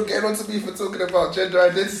 You were getting on to me for talking about gender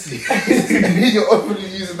identity. You're openly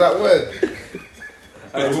using that word.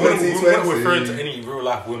 We wouldn't refer to any real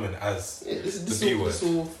life women as Yeah, this the is B all, word. this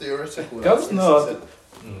all theoretical. Girls like, know. it's-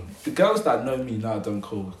 The girls that know me now don't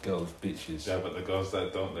call girls bitches. Yeah, but the girls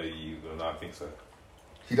that don't know you will not think so.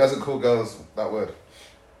 He doesn't call girls that word.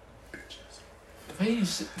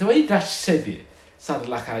 The way Dash said it sounded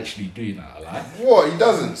like I actually do now. Like What? He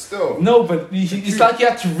doesn't still. no, but it's like you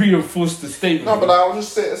had to reinforce the statement. No, but I'll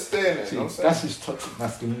just stay in it. See, You know what I'm saying? that's his toxic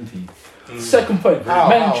masculinity. Second point, How,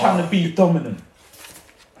 men how, trying how? to be dominant.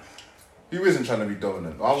 Who isn't trying to be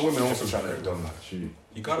dominant? Our women also trying to be dominant.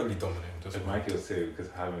 you gotta be dominant. Just If Mikey was here because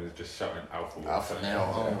Hammond is just shouting alpha. Alpha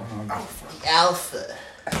now. Alpha.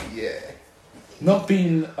 Yeah. Not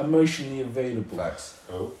being emotionally available. Facts.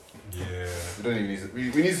 Oh, yeah. We don't even need to.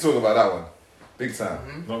 We need to talk about that one. Big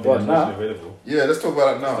time. not What, being now? emotionally available. Yeah, let's talk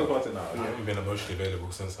about it Let's now. talk about it now. I haven't been emotionally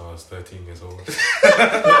available since I was 13 years old.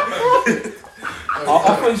 I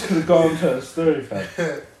thought you could have gone to a story, fam.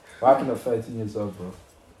 What happened at 13 years old, bro?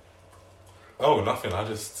 Oh, nothing. I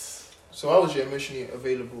just. So how was you emotionally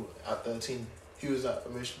available at 13? Who was that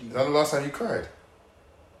emotionally? Is that the last time you cried?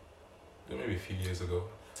 Maybe a few years ago.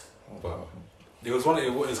 But it was kind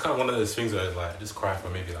of one of those things where like just cry for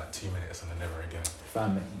maybe like 2 minutes and then never again.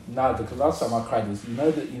 Fam, nah, because last time I cried was, you know,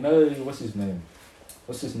 what's his name?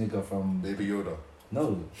 What's this nigga from? Baby Yoda.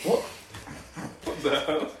 No, what? What the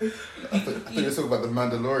hell? I thought you were talking about the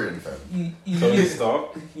Mandalorian, fam. Tony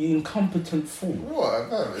Stark. You incompetent fool. What?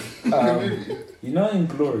 Fam. You know in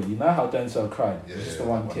Glory, you know how Denzel cried? Yeah, Just yeah, the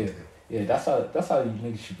one one tear. tear. Yeah, that's how you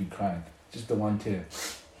niggas should be crying. Just the one tear.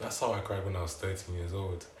 That's how I cried when I was 13 years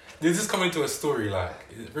old. This is coming to a story, like,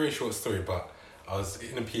 it's a very short story, but I was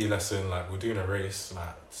in a PE lesson, like, we're doing a race,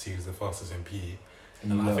 like, to see who's the fastest in PE.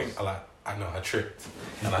 And And you I lost. think, I tripped.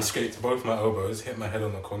 And I scraped both my elbows, hit my head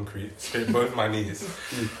on the concrete, scraped both my knees.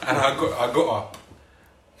 And I got up.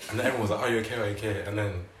 And then everyone was like, are you okay? And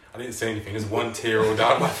then I didn't say anything, just one tear rolled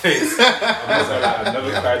down my face. I've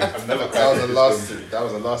never cried. That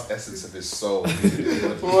was the last essence of his soul. From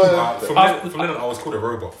then on, I was called a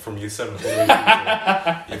robot from year 7 all the way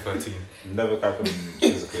to year 13. Never cried from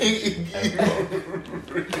physically.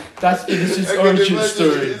 That's it. It's his origin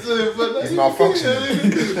story. He's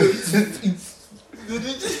malfunctioning.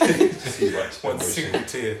 One single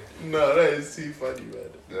tear. No, that is too funny, man.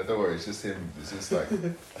 No, don't worry, it's just him. It's just like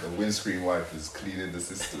the windscreen wipers cleaning the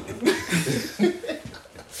system.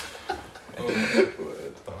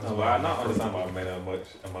 No, but I don't understand why men are much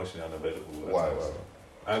emotionally unavailable. Why?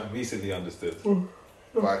 I recently understood.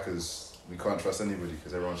 Why? Because we can't trust anybody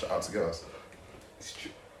because everyone's out to get us. It's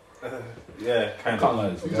true. Yeah, kind Can't of.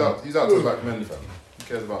 lie. He's out to back men, fam. Who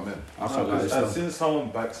cares about men? I can't lie. As soon as someone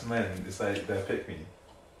backs men, it's like they're pick me.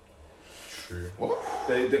 True.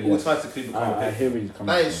 They Yes. automatically become a I pick hear where he's coming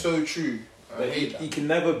That from. is so true. I Like, hate you that. can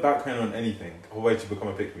never back men on anything, otherwise you become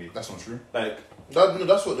a pick me. That's not true. Like,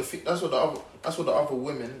 That's what the other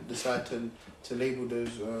women decide to label those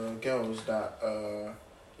girls that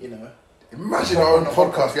you know. Imagine our own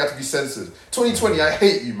podcast, we have to be censored. 2020, I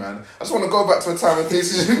hate you, man. I just want to go back to a time and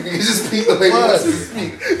places we can just speak the way we want to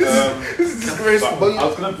speak. This is disgraceful. but I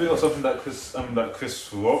was gonna bring up something that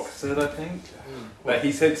Chris Rock said. I think like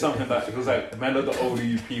he said something that it was like men are the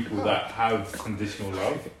only people that have conditional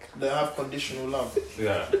love. They have conditional love.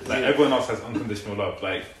 Yeah, like everyone else has unconditional love.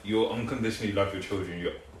 Like you unconditionally love your children.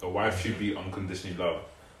 Your wife should be unconditionally loved,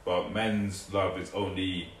 but men's love is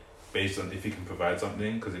only based on if he can provide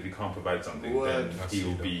something. Because if he can't provide something, Word. then he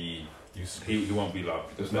will be he won't be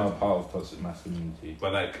loved. There's no part of toxic masculinity.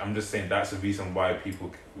 But like, I'm just saying that's the reason why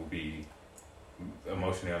people will be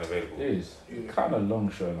emotionally unavailable. It is kind of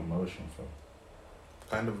long showing emotion from.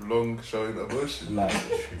 Kind of long showing emotion. Like,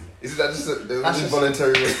 Isn't that just an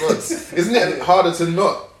involuntary response? Isn't it harder to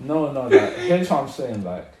not? no, like, here's what I'm saying,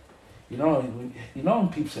 like, you know when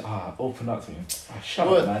people say, open up to me, shut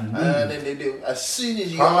up, man. Then they do. As soon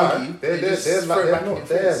as you argue, they're not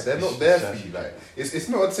there. They're not there for you. Like, it's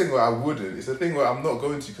not a thing where I wouldn't. It's a thing where I'm not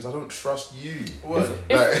going to because I don't trust you.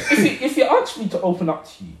 If you asked me to open up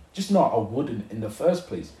to you, just know I wouldn't in the first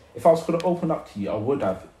place. If I was going to open up to you, I would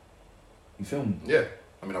have. You feel me? Yeah.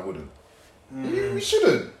 I mean, I wouldn't. You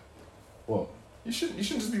shouldn't. What? You shouldn't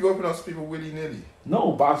just be opening up to people willy-nilly.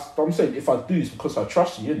 No, but I'm saying if I do, it's because I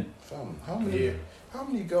trust you, innit? Fam, how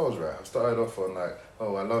many girls, right, have started off on like,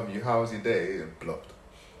 oh, I love you, how's your day? And blocked.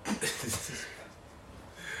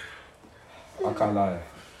 I can't lie.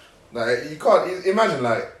 Like, you can't, imagine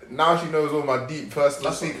like, now she knows all my deep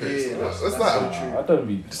personal secrets. What's that? I don't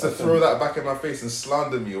mean. Just to throw that back in my face and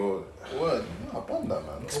slander me or... Word. No, I've done that,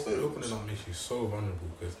 man. Opening up makes you so vulnerable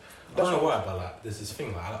because I don't know why, but like there's this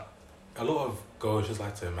thing like a lot of girls just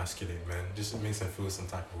like to emasculate men. Just makes them feel some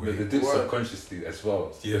type of way. But they do it subconsciously as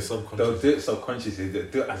well. Yeah, subconsciously. They'll do it subconsciously. They'll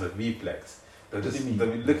do it as a reflex. They'll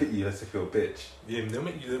look at you as if you're a bitch. Yeah, they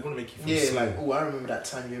want to make you feel Yeah, slow. like, oh, I remember that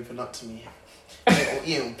time you opened up to me.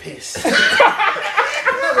 You ain't pissed. No,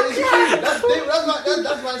 it's true.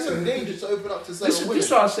 That's why it's so dangerous to open up to certain women. This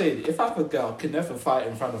is what I'm saying. If I have a girl can never fight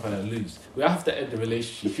in front of her and lose, we have to end the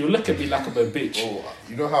relationship. You'll look at me like I'm a bitch. Oh,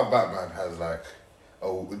 you know how Batman has like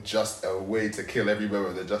just a way to kill every member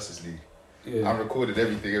of the Justice League? Yeah. I recorded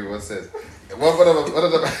everything everyone says. One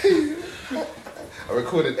of them, I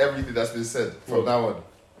recorded everything that's been said from now on.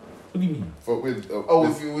 What do you mean? With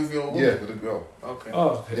your woman? Yeah, with the girl. Okay. Oh,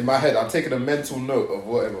 okay. In my head, I'm taking a mental note of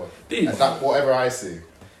whatever. And that whatever I say.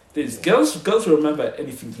 Girls remember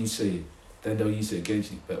anything you say, then they'll use it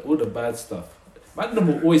against you. But all the bad stuff, man, them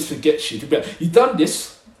will always forget shit. They'll be like, you done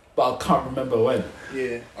this, but I can't remember when.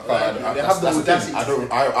 Yeah. They have the audacity.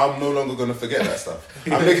 I'm no longer gonna forget that stuff.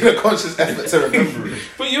 I'm making a conscious effort to remember it.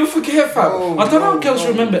 But you'll forget, fam. I don't know how girls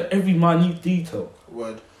remember every minute detail.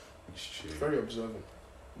 Word. It's very observant.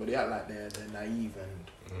 But they act like they're naive and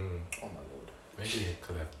oh my lord. Maybe they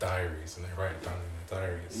could have diaries and they write it down in their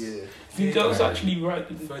diaries. Yeah. You girls actually write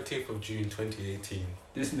 30th of June 2018.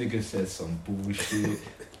 This nigga said some bullshit.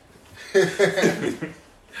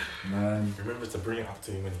 Man. Remember to bring it up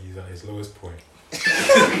to him when he's at his lowest point.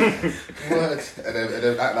 Word. And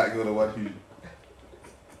then act like you're the one who...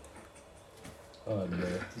 Oh no.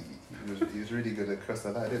 He was really good at cross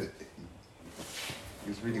that line, didn't it? He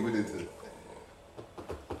was really good at it.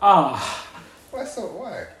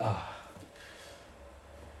 Why?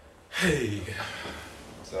 Hey.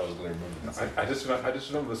 So I was gonna remember the thing. I just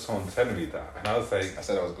remember someone telling me that, and I was like, I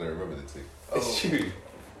said I was gonna remember the thing. it's true.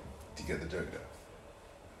 Do you get the joke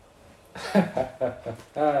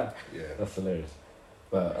now? Yeah. That's hilarious.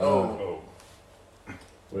 But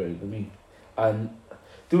wait, let me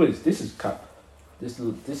this is cap. This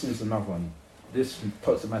is another one. This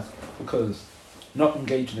puts a mess because not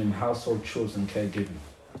engaging in household chores and caregiving.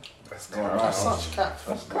 That's Such cap.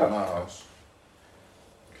 That's not my house.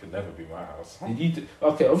 Could never be my house. Did you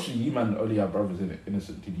okay, obviously you man only have brothers in it,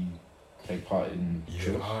 innocent. Did you take part in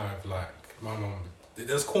chores? Yeah, I have like my mom.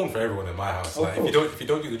 There's corn for everyone in my house. Of Like course. if you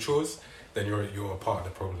don't do the chores, then you're a part of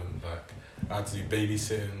the problem. Like I had to do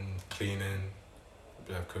babysitting, cleaning, a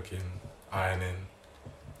bit of cooking, ironing,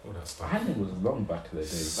 all that stuff. Ironing was long back in the day.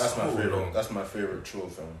 That's my So favorite. long. That's my favorite chore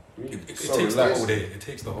film. Really? It So takes the relaxing. whole day. It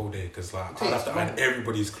takes the whole day because like I have to takes iron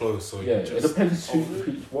everybody's clothes. So Yeah, you it just depends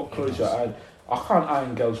what clothes you iron. I can't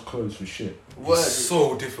iron girls' clothes for shit. Word. it's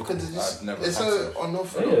so difficult. Because I've never it's had so to.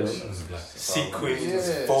 unorthodox. It's like sequins,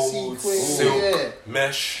 Yeah, folds, sequins, silk, yeah.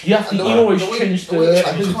 mesh. You have to And the always way- change the way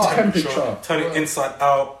the you cut. temperature. Turn it inside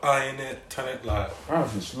out, iron it, turn it like.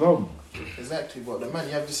 Bruv, it's long. Exactly, but the man,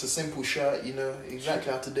 you have just a simple shirt, you know exactly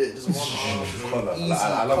how to do it. Just one Collar. easy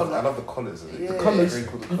I collar. love the collars of it. Yeah. The Colours.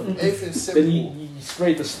 wrinkle, the colours. Everything's Then simple. you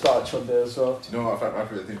spray the starch on there as well. Do you know what my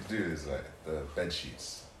favorite thing to do is like the bed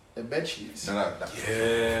sheets. The bed sheets. No, Yeah.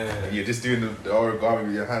 and you're just doing the origami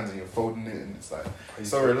with your hands and you're folding it and it's like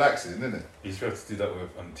so relaxing, isn't it? You used to be able to do that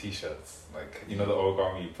with t-shirts, like you know the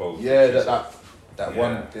origami fold. Yeah, t-shirts? that Yeah.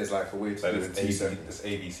 one. There's like a way to Like do it. this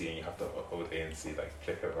ABC and you have to hold A and C, like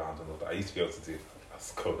flick it around and all that. I used to be able to do. I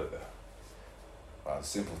was cold at that.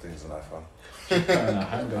 Simple things in life, man. And a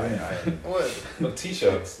hanger, innit? Word. But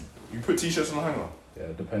t-shirts. You put t-shirts on the hanger. Yeah,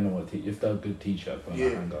 depending on what if they're a good t-shirt, but Yeah.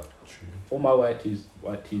 hanger. True. All my white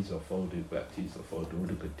tees are folded, black tees are folded, all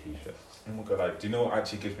the good t-shirts. Okay, like, do you know what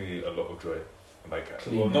actually gives me a lot of joy? Like, well,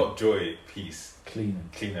 Cleaning. not joy, peace. Cleaning.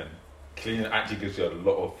 Cleaning actually gives you a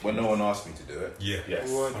lot of peace. When no one asked me to do it. Yeah. Yes.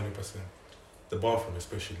 100%. The bathroom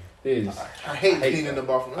especially. It is. I hate cleaning the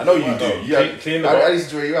bathroom. I know you That's do. why. You Clean the I bathroom. need to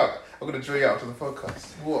draw you out. I'm gonna draw you out to the podcast.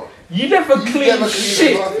 What? You never You clean never clean the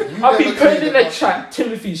shit. bathroom. You I've been never putting clean in the the bathroom. chat,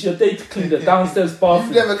 Timothy, it's your day to clean the downstairs bathroom.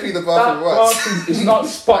 You never clean the That bathroom once. bathroom is not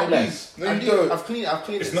spotless. No, you don't. I've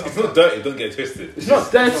cleaned It's it. not dirty, don't get it twisted. It's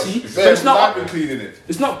not dirty, but Babe, it's not. I've been cleaning it.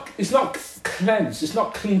 It's not cleansed. It's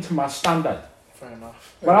not clean to my standard. Fair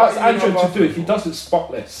enough. When I asked Why you Andrew not to do it, he bathroom does it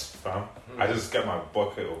spotless. Fam. I just get my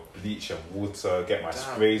bucket of bleach and water, get my Damn.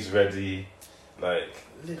 sprays ready, like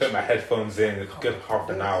put my headphones in, a good half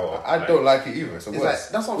an hour. I don't like it either. So It's what? like,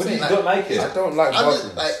 that's what I'm What do saying. you don't like it? I don't like I'm bathrooms.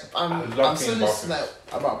 just, like, I I'm love so clean just bathrooms.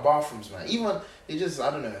 like about bathrooms, man. Even it just,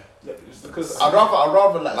 I don't know. It's because I'd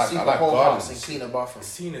rather like Like, sweep I the like whole gardens. house and clean a bathroom.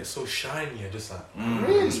 Seeing it so shiny and just like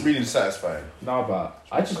Really? It's really satisfying. No, but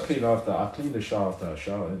I just clean after. I clean the shower after I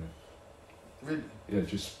shower. Innit? Really? Yeah,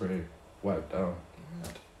 just spray, wipe down.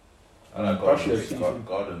 And I I brush your teeth.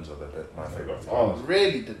 Gardens are the bit my favorite. Oh,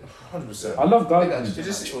 Really? Did. 100%. I love Maybe I gardens. just did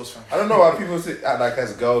just- my chores, fam. I don't know why people act like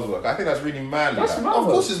as girls work. I think that's really manly. That's like, mad. Of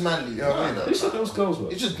course, it's manly. You know what I mean? No, Who said those girls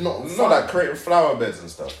were? It's just not. not like creating flower beds and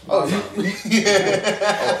stuff. Oh,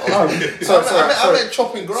 I meant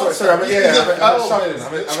chopping grass. Sorry, I meant Oh.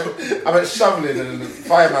 shoveling. I meant shoveling and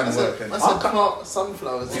fireman work. I said plant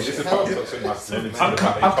sunflowers. this is Hell. about toxic masculinity. I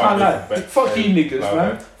can't lie. Fuck you niggas, Flower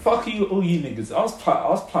man. bed. Fuck you, all you niggas. I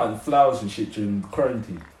was planting flowers and shit during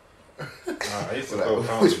quarantine. I used to Like, go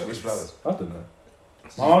which flowers? I don't know.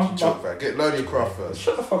 You talk about. Learn your craft first.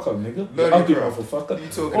 Shut the fuck up, nigga. Learn You ugly your craft. motherfucker. What are you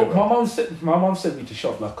talking Oh, about? my mom sent me to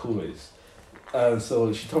shop like always.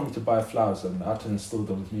 So she told me to buy flowers and I had to install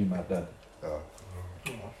them with me and my dad. Oh.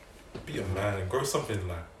 be a man and grow something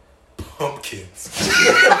like pumpkins.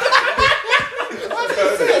 Why did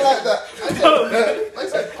you say it like that? I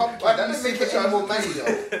said pumpkin. That doesn't make it any more manly,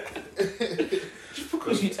 though. Just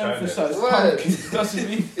because you Turn it. emphasize Word. pumpkins doesn't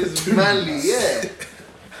mean It's manly, yeah.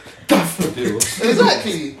 daffodils,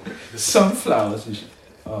 Exactly. sunflowers and shit.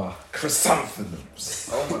 Oh, Chrysanthemums.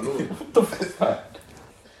 Oh my lord. what the fuck?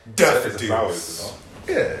 It's flowers,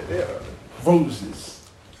 Yeah, yeah. Roses,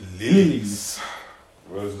 Lilies.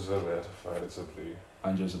 you know? Roses are red, violets are blue.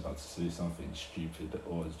 Andrew's about to say something stupid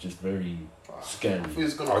or it's just very scary. I think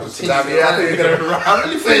it's gonna I was just continue. Damn, yeah, I think you're gonna rhyme. I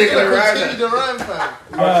really think it's gonna continue the rhyme, fam.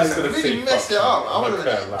 I was just gonna Really say messed it fuck up. you. I I'm would not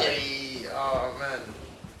have gonna like, lie. hey, oh man.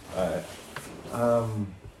 Alright.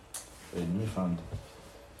 Wait, let me find.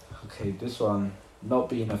 Okay, this one. Not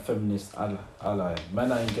being a feminist ally.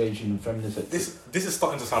 Men are engaging in feminist activities. This is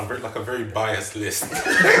starting to sound like a very biased list.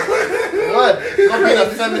 What? Not being a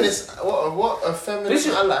feminist. What? A This feminist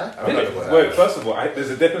is- ally? Wait, first of all,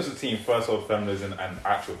 there's a difference between first world feminism and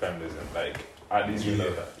actual feminism. Like, at least you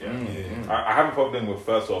know that. Yeah. I have a problem with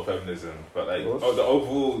first world feminism, but like, What's- the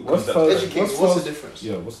overall what's concept. first- Educate. What's What's first- the difference?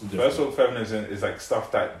 Yeah, what's the First difference? world feminism is like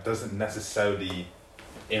stuff that doesn't necessarily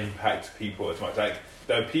impact people as much. Like,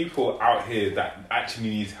 there are people out here that actually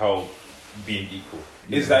need help being equal.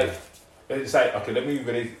 It's like okay, let me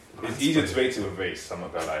relate. It's easier to relate it with race. I'm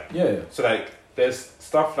not gonna lie. Yeah. So like, there's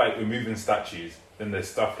stuff like removing statues, then there's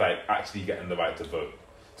stuff like actually getting the right to vote.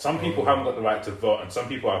 Some people haven't got the right to vote, and some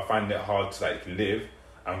people are finding it hard to like live,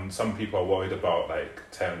 and some people are worried about like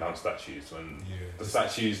tearing down statues. And the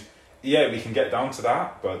statues, yeah, we can get down to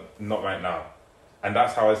that, but not right now. And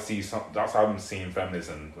that's how I see that's how I'm seeing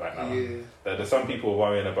feminism right now. Yeah. That there's some people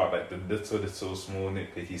worrying about like the little small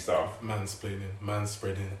nitpicky stuff. Mansplaining,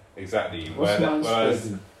 manspreading. Exactly. What's Whereas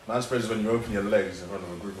manspreading? Man spreads when you open your legs in front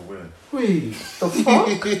of a group of women. Wait, the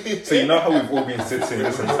fuck? so you know how we've all been sitting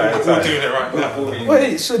this entire We're time. doing it right We've now. all been-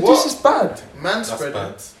 Wait, so What? this is bad. Man That's spreading.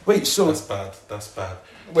 bad. Wait, so That's bad. That's bad.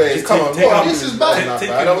 Wait, Just come take- on. take what out- this is is bad. not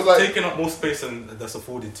bad. I was like, Taking up more space and that's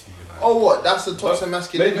afforded to you. Like. Oh, what? That's the toxic They've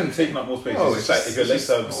masculinity. been taking up more space. No, it's like if you're it's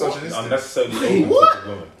later just misogynistic. unnecessarily Wait, open what? to the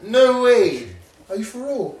woman. No way. Are you for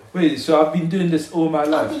real? wait, so I've been doing this all my I've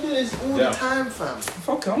life. been doing this all Yeah. the time, fam.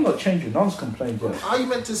 Fuck it, I'm not changing. No one's complaining yet. How you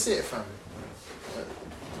meant to sit, fam?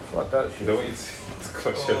 Fuck that They shit. don't want you to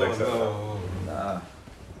clutch your legs like that. no. Nah.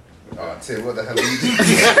 oh, Tim, what the hell are you doing?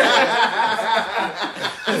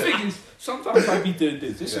 The thing is, sometimes I be doing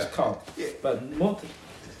this. This is Yeah. calm. But more.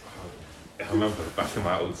 I remember back in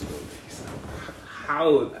my old school days,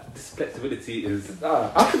 how this flexibility is.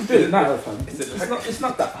 I can do it now, fam. It's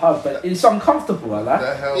not that hard, but it's uncomfortable. I like.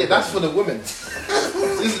 the hell? Yeah, that's for the women.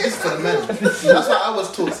 This is for the men. That's what I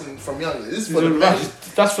was taught from young. This is for the men.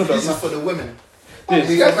 That's for This is the. for the women. This.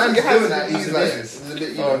 He Yeah, has man, he has doing that, he's he's like like- this. it's a bit,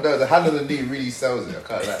 you Oh know. no, the hand on the knee really sells it. I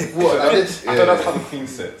can't like. What, like this? I thought that's how the queen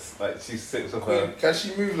sits. Like she sits with her. Can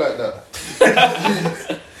she move like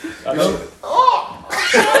that? I know.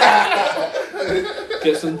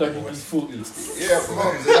 Get some WD-40. Yeah,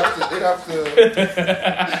 moms, they'd have to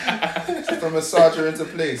just to massage her into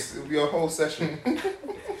place. It'll be a whole session.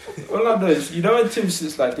 All I know is, you know when Tim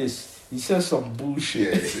sits like this, he says some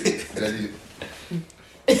bullshit. And then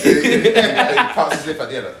he pops his lip at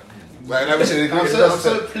the end. Like, I'm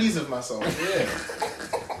so pleased with myself.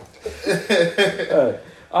 Yeah.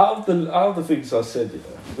 Out of the things I said,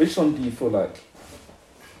 which one do you feel like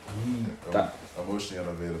that Emotionally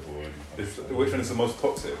unavailable. Which one is the most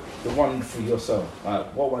toxic? the one for yourself?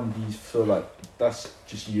 Like, what one do you feel like that's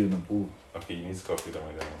just you and the ball? Okay, you need to go through them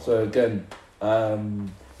again. So again,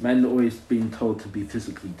 men always being told to be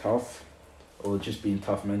physically tough, or just being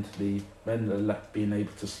tough mentally. Men being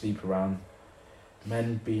able to sleep around.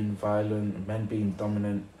 Men being violent. Men being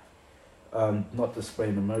dominant. Not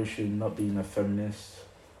displaying emotion. Not being a feminist.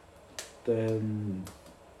 Then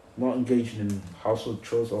not engaging in household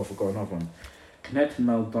chores. Oh, I forgot another one. Connecting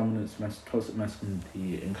male dominance, toxic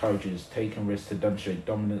masculinity encourages taking risks to demonstrate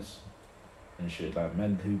dominance and shit. Like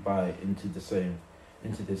men who buy into this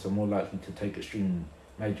are more likely to take extreme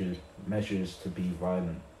measures to be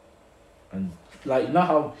violent. And like, you know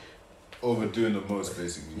how Overdoing the most,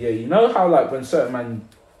 basically. yeah, you know how like when certain men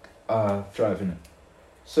are driving it,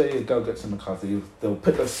 say a girl gets in the car, they'll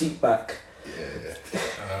put the seat back. Yeah.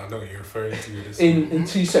 I know what you're referring to. This In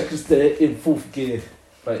 2 seconds they're in fourth gear,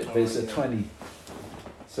 but it's a yeah. 20.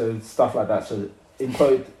 So stuff like that. So in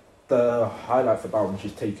quote, the highlight for that one's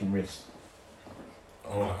just taking risks.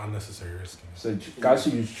 or like unnecessary risking. So guys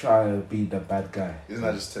who try to be the bad guy. Isn't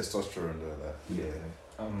that just testosterone though? Like, Yeah.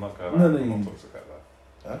 I'm not gonna No, lie, no, I'm you- not toxic like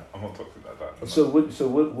that. Huh? I'm not toxic like that. So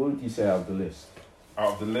what would you say out of the list?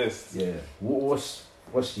 Out of the list, Yeah.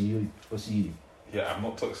 What's you? yeah, I'm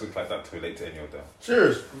not toxic like that to relate to any of them.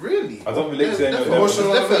 cheers. Really? I don't relate to any of them.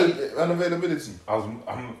 Emotional definitely- unavailability.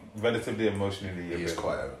 I'm relatively emotionally He is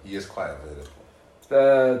available. quite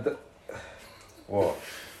available. What?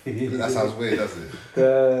 That sounds weird, doesn't it?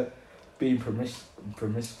 The being promiscuous.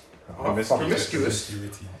 Promiscuous.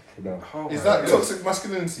 You know. Oh Is my that God. toxic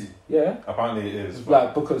masculinity? Yeah. Apparently it is. It's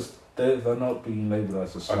like because they're not being labelled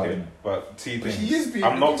as a slut. Okay, innit? but two But things. he is being.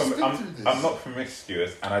 I'm not. he's been through this. I'm not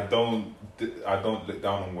promiscuous, and I don't look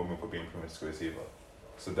down on women for being promiscuous either.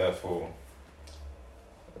 So therefore,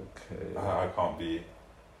 Okay. I can't be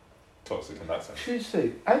toxic in that sense.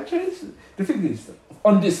 Seriously, Andrew's. The thing is,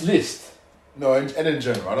 on this list, No, and in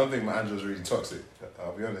general, I don't think my Angela's really toxic.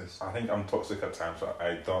 I'll be honest. I think I'm toxic at times, but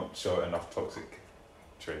I don't show enough toxic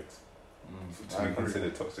traits to I be agree.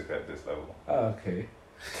 considered toxic at this level. okay.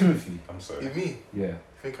 Timothy, I'm sorry. You me? yeah.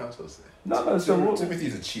 I think I'm supposed to. No, so what?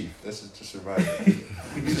 Timothy's a chief. Let's just remind him.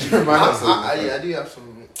 Just remind us. I do have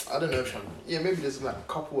some. I don't know if I'm. Yeah, maybe there's like a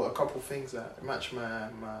couple things that match my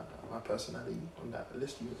personality on that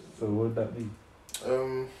list. So what would that mean?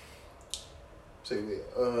 So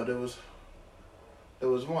wait. There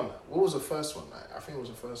was one. What was the first one? Like, I think it was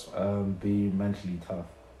the first one. Be mentally tough.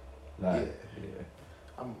 Like, Yeah. yeah.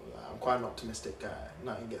 I'm quite an optimistic guy.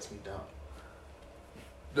 Nothing gets me down.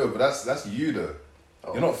 No, but that's you though.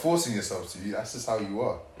 Oh. You're not forcing yourself to. That's just how you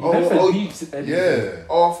are. You never oh, beat anything. Yeah.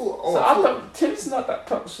 Oh, I thought. Oh, So I I thought. thought Tim's not that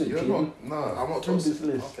toxic. You're you not. No. I'm not From toxic. this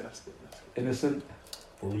list. Okay, that's good. That's good. innocent.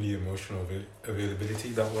 Probably emotional availability,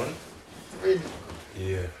 that one. Really?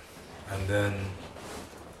 Yeah. And then,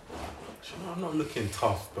 I'm not looking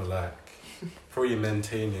tough, but like, probably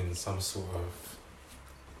maintaining some sort of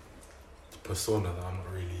persona that I'm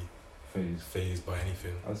not really phased by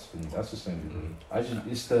anything. That's the same with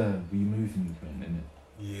me. It's the remove movement, isn't it?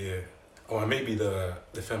 Yeah. Oh, and maybe the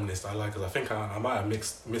feminist I like, because I think I might have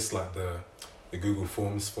missed like the Google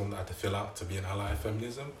Forms form that I had to fill out to be an ally of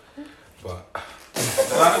feminism. But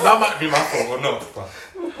that might be my fault or not. But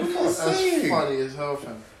That's funny as hell,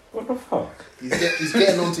 fam. What the fuck? He's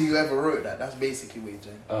getting on to whoever wrote that. That's basically what he's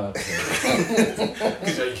doing. Okay.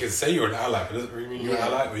 because you can say you're an ally, but it doesn't really mean you're an Yeah.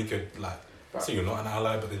 ally. Or you could like say you're not an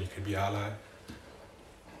ally, but then you could be an ally.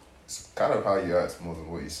 It's kind of how you act more than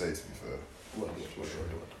what you say, to be fair. What?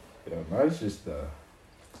 Yeah, mine's just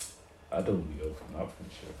I don't really open up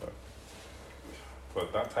and shit.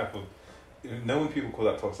 But that type of, knowing people call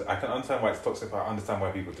that toxic, I can understand why it's toxic, but I understand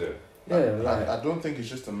why people do it. Yeah, like I don't think it's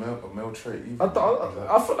just a male trait either.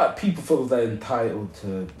 I feel like people feel they're entitled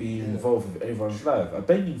to be involved with everyone's life. I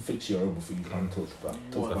bet you fix your own before you can't talk about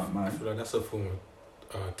I mine. feel like that's a form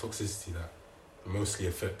of toxicity that mostly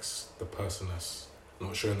affects the person that's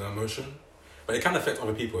not showing that emotion. But it can affect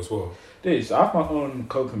other people as well. This, I have my own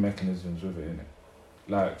coping mechanisms with it, innit?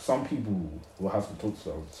 like some people will have to talk to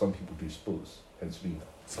them. Some people do sports. Hence me.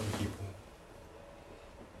 Some people.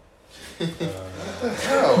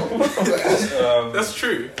 Hell, That's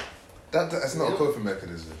true. that's not a coping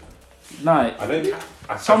mechanism. Nah, I don't.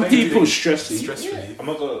 some I don't people think- stress it. Stress relief. I'm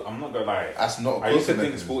not gonna lie. That's not a I coping used to think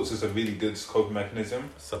mechanism. sports is a really good coping mechanism.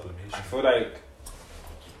 Sublimation. I feel like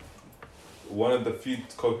one of the few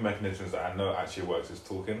coping mechanisms that I know actually works is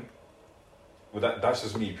talking. But that's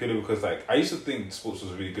just me, purely because like I used to think sports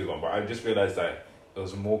was a really good one, but I just realized that it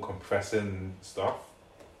was more compressing stuff.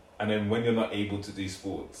 And then when you're not able to do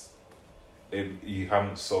sports, you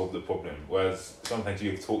haven't solved the problem. Whereas sometimes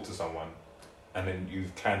you've talked to someone, and then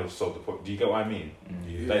you've kind of solved the problem. Do you get what I mean?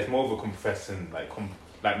 Yeah. Like it's more of a compressing, like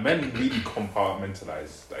men really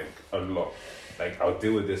compartmentalize like a lot. Like I'll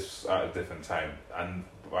deal with this at a different time, and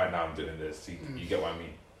right now I'm doing this. You get what I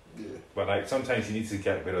mean? Yeah. But like sometimes you need to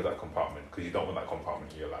get rid of that compartment because you don't want that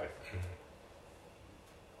compartment in your life.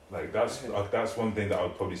 Like that's one thing that I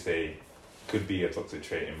would probably say could be a toxic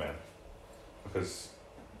trait in men, because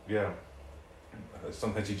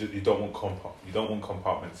sometimes you don't want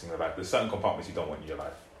compartments in your life. There's certain compartments you don't want in your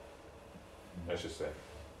life. Let's just say.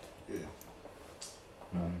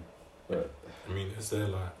 Yeah. But I mean, is there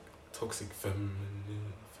like toxic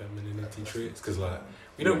femininity traits? Because like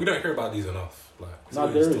we don't hear about these enough. Like it's No,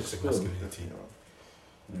 always there is toxic still. masculinity.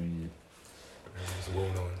 I mean, It's well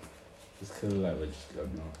known. it's kind of like we're just going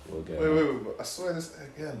on. We'll get. Wait, but I swear this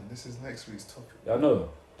again. This is next week's topic. I know,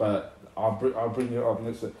 but I'll bring it up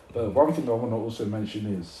next week. But one thing I want to also mention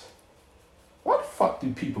is, why the fuck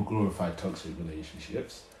do people glorify toxic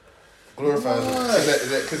relationships? Glorified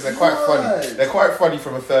because they're quite funny. They're quite funny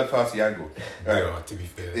from a third party angle. They Right. are, to be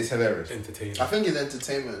fair. It's hilarious. Entertaining. I think it's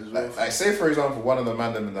entertainment as well. Like say for example, one of the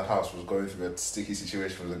man them in the house was going through a sticky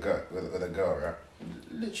situation with a girl, right?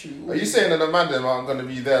 Literally. Are you saying that the man them aren't going to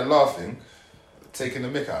be there laughing, taking the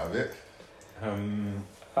mick out of it?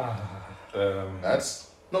 That's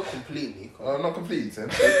Not completely. not completely, Tim.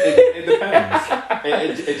 It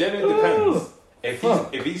depends. It generally depends.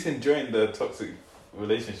 If he's enjoying the toxic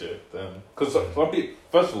relationship, then because first of all,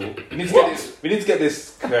 we need to get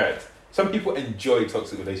this correct. Some people enjoy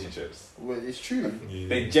toxic relationships. Well, it's true. Yeah.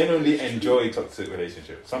 They generally enjoy toxic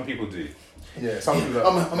relationships. Some people do. Yeah, some people.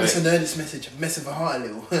 I'm gonna send her this message, mess with her heart a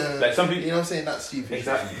little. Like some people. You know what I'm saying? That's stupid.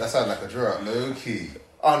 Exactly. That sounds like a draw, low key.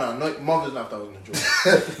 Oh no, mother's love that was gonna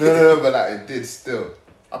draw. No, but like it did still.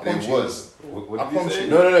 I promise It you. was. What I did you promise say? you.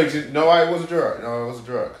 No, it was a draw. No, it was a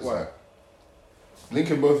draw. Cause Why? like,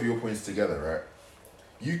 linking both of your points together, right?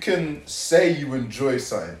 You can say you enjoy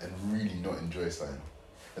something and really not enjoy something.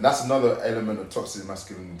 And that's another element of toxic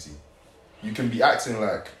masculinity. You can be acting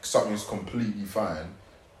like something's completely fine,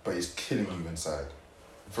 but it's killing you inside.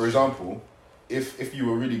 For example, if you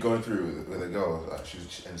were really going through it with a girl, like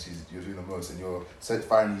you're doing the most, and you're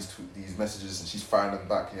firing these messages, and she's firing them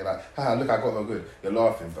back, and you're like, haha, look, I got her good. You're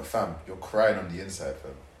laughing, but fam, you're crying on the inside,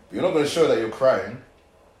 fam. But you're not going to show that you're crying.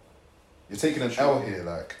 You're taking an L here,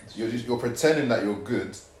 like you're pretending that you're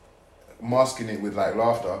good, masking it with like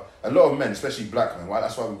laughter. A lot of men, especially black men,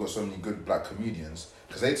 that's why we've got so many good black comedians,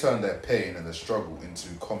 because they turn their pain and their struggle into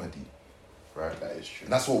comedy, right? That is true.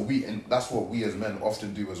 And that's what we as men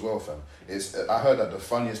often do as well, fam. I heard that the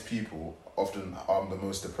funniest people often are the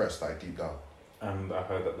most depressed, like deep down. And I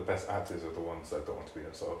heard that the best actors are the ones that don't want to be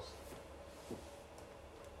themselves.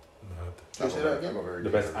 Mad. Can you say that again? The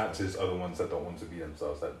best actors are the ones that don't want to be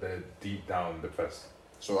themselves. That they're deep down depressed.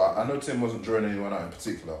 So I know Tim wasn't drawing anyone out in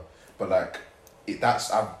particular, but like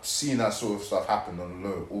I've seen that sort of stuff happen on the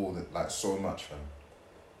low so much, fam.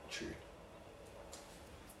 True.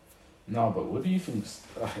 No, but what do you think?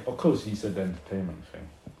 Of course, you said the entertainment thing,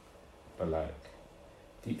 but like,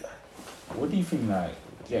 what do you think? Like,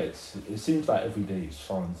 yeah, it seems like every day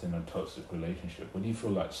someone's in a toxic relationship. What do you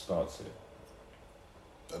feel like starts it?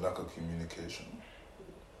 A lack of communication,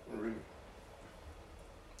 Really?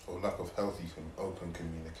 or lack of healthy, open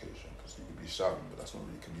communication. Because you could be shouting, but that's not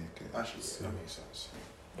really communicating. Actually, that makes sense.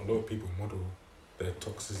 A lot of people model their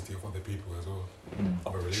toxicity of other people as well. Mm.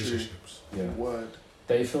 Other relationships. Yeah, Word.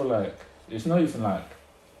 they feel like it's not even like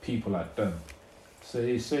people like them. So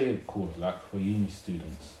they say, cool, like for uni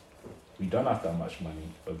students, we don't have that much money,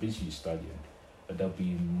 but busy studying, but they'll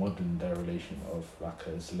be modeling their relation of like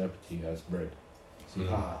a celebrity who has bread. So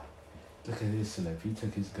look at this celeb, he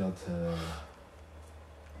took his girl to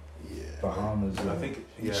Yeah. Bahamas. I think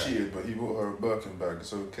He cheated, but he bought her a Birkin bag.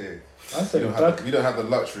 It's okay. I We said don't, that we don't have the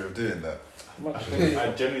luxury of doing that. much.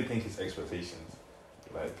 I generally think it's expectations.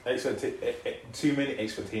 Like too many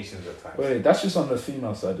expectations at times. Wait, that's just on the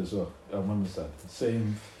female side as well. On women's side,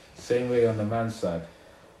 same way on the man's side.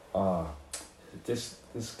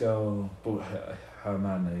 This girl bought her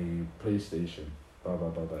man a PlayStation, blah blah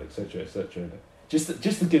blah blah, etc. etc. Just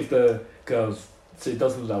to give the girls, so it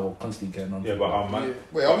doesn't look like we're constantly getting on. Yeah, but our man. Yeah.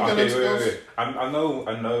 Wait, are we Okay, getting on to wait. I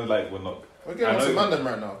know, like we're not. We're getting on to man them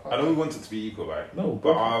right now. I know we want it to be equal, right? No,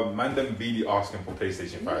 But our man them really asking for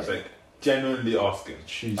PlayStation 5, Yeah. like genuinely asking.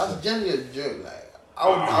 Jesus. That's generally a joke. Like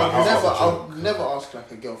I'll never ask like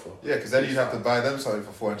a girl for. Yeah, because then you'd have to buy them something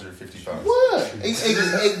for £450. What? Also,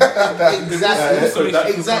 that feels kind of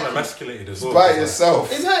Exactly. emasculated as well. Buy it It's like-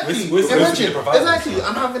 yourself. Exactly. We're supposed to be Imagine. providers. Exactly.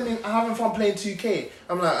 I'm having fun playing 2K.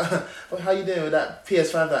 I'm like, well, how you doing with that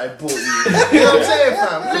PS5 that I bought you? You know what I'm saying,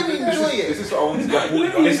 fam? Let me enjoy This it. is what I want to get.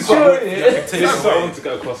 This is what This is what I want to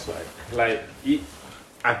get across. Like,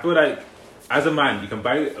 I feel like as a man, you can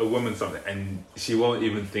buy a woman something and she won't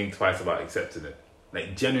even think twice about accepting it.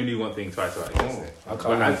 Like, genuinely won't think twice about accepting it. I can't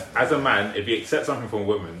But as a man, if you accept something from a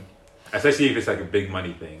woman, especially if it's like a big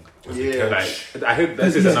money thing, Yeah. like I hope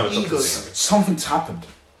this is Yeah, another toxic egos. thing. Something's happened.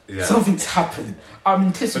 Yeah. Something's happened. I'm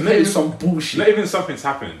anticipating even- some bullshit. Not even something's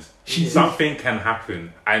happened. She's- Something can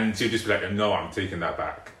happen, and she'll just be like, "No, I'm taking that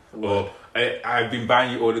back." Or I've been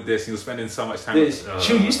buying you all of this, and you're spending so much time. This, Oh,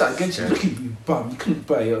 she'll use that against you. okay. Look at you, bum. You couldn't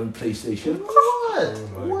buy your own PlayStation.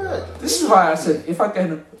 What? This is why I said if I get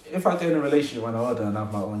in a relationship when I order and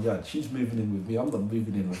have my own yard, she's moving in with me. I'm not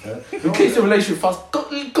moving in with her. In case the relationship fast, go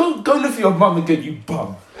live for your mum again, you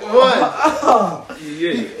bum. What?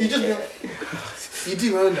 Yeah. You just. You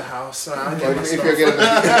do own the house, so I get my If stuff. you're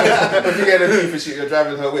getting a beef and you're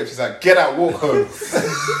driving her whip, she's like, get out, walk home.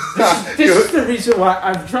 This is the reason why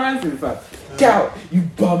I'm driving, fam. Get out, you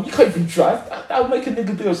bum. You can't even drive. That'll make a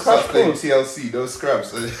nigga do a crash Start playing course. TLC, no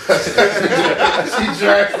scrubs. She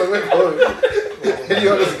drives the whip home. And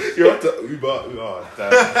you're up to Uber. Oh,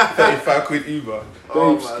 damn. 35 quid Uber.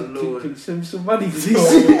 Oh Babes, my can lord. you send me some money, please?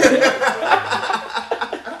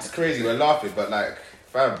 It's crazy, we're laughing, but like,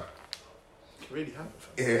 fam, It really happened.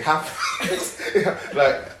 it happens.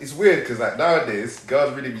 Like, it's weird because like nowadays,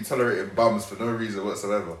 girls really be tolerating bums for no reason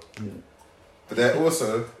whatsoever. Yeah. But they're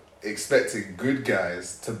also expecting good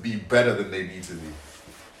guys to be better than they need to be.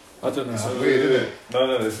 I don't know. It's How, weird, isn't it?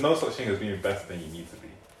 No, there's no such thing as being better than you need to be.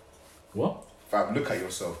 what? Fam, look at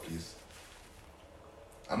yourself, please.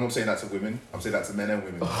 I'm not saying that to women. I'm saying that to men and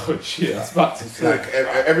women. Oh shit! I was about to say. Like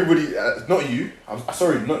everybody, not you. I'm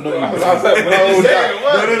sorry, not you. I was like, when No, you say that- the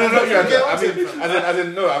word, no, not you. get As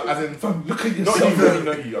in, no, as in, Fam, look at not yourself. you,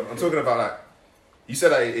 not you. I'm talking about like, you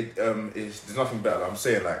said that there's nothing better. I'm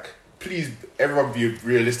saying like, please, everyone be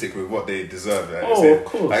realistic with what they deserve. Like, Oh, say, of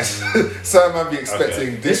course. Like, some man be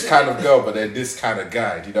expecting this kind of girl, but they're this kind of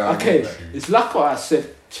guy. Do you know what I Okay, mean? Like, it's like what I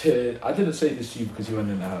said to. I didn't say this to you because you weren't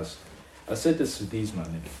in the house. I said this to these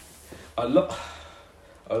man. A lot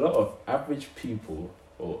of average people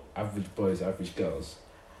or average boys, average girls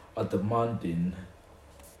are demanding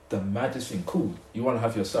the maddest thing. Cool, you want to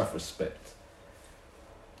have your self-respect,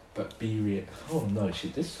 but be real. Oh no,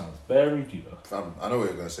 shit! This sounds very deep. fam, I know what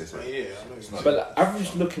you're gonna say. Yeah, So. I know it's not. But like,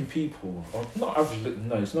 average-looking people, or not average.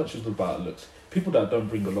 No, it's not just about looks. People that don't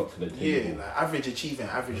bring a lot to the table. Yeah, like average achieving,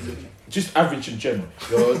 average looking. Just average in general.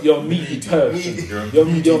 You're a meaty person. Meaty. You're a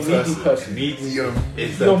meaty person. Medium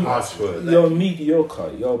is You're- the password. You're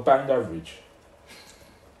mediocre. You're bang average.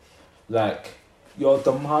 Like you're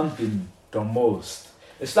demanding the most.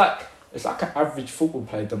 It's like an average football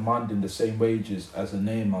player demanding the same wages as a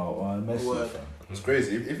Neymar or a Messi. Word. fam. It's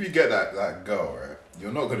crazy. If you get that girl, right,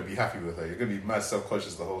 you're not gonna be happy with her. You're gonna be mad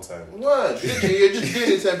self-conscious the whole time. Word. Literally, you're just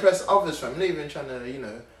doing it to impress others, fam. You're not even trying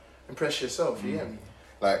to, impress yourself. You get me?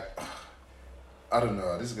 Like, I don't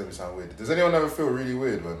know. This is gonna sound weird. Does anyone ever feel really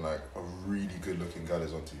weird when like a really good-looking girl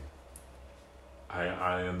is onto you?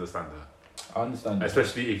 I understand that, I understand. that.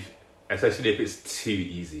 especially if it's too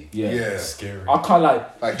easy. Yeah. It's scary. I can't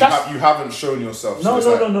like. Like That's- you haven't shown yourself. No,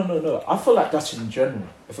 so it's no, like, no. I feel like that's in general.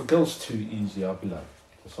 If a girl's too easy, I'll be like,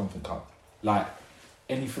 there's something up. Like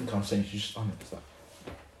anything I'm saying, she's just on it. It's like,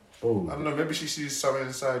 I oh, don't know. Maybe she sees something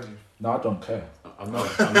inside you. no, I don't care. I'm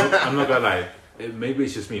not gonna lie. Maybe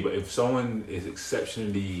it's just me, but if someone is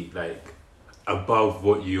exceptionally like above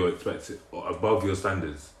what you expect or above your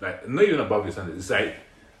standards, like not even above your standards, it's like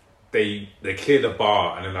they clear the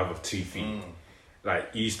bar and another 2 feet. Like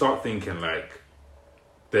you start thinking like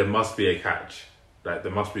there must be a catch, like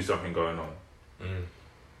there must be something going on.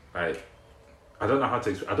 Like I don't know how to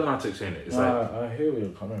explain it. It's like I hear where you're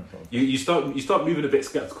coming from. you start moving a bit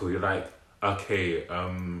skeptical. You're like, okay, I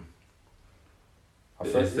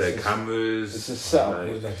feel is there it's cameras? it's a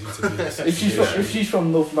setup. Like, If she's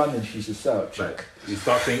from North London, she's a setup chick. like you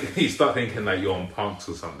start thinking like you're on punks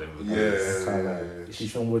or something. because- Yeah. If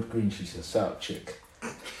she's from Wood Green, she's a setup chick.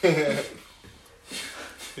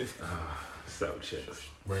 So shit.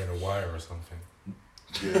 Wearing a wire or something.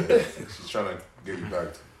 Yeah, she's trying to get you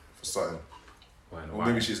bagged for something. Or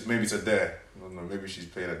maybe it's a dare. I don't know, maybe she's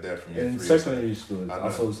playing a dare from year In 3. secondary school, I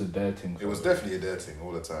thought it was a dare thing. It was definitely a dare thing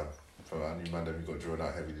all the time. I knew man that we got drawn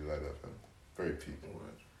out heavily like that, fam. Very people.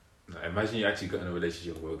 Imagine you actually got in a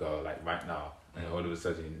relationship with a girl like right now, and all of a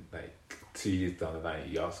sudden, like 2 years down the line,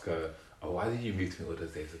 you ask her, "Oh, why did you move to me all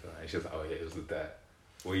those days ago?" And she's like, "Oh yeah, it was a dare."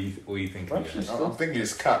 What are you thinking? Right, she's I'm thinking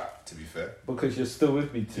it's cap, to be fair. Because you're still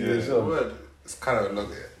with me 2 years old. Word. It's kind of a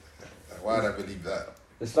look at it. Like, why did I believe that?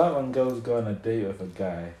 It's like when girls go on a date with a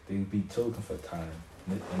guy, they be talking for time,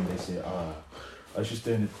 and they say, I was just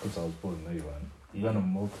doing it because I was bored. No, you weren't. You went on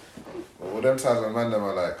more. Well, them times when man them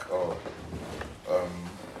are like,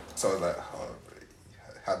 so I was like,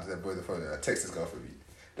 how did that boy the phone? I text this girl for me.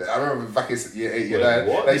 I remember back in year 8, year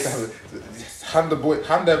 9, they used to hand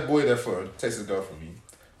that boy their phone, text this girl for me,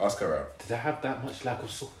 ask her out. Did I have that much lack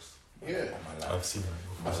of sauce? Yeah. I've seen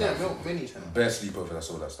I've seen that milk many times. Bare sleepover,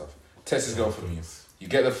 that's all that stuff. Text this girl for me. You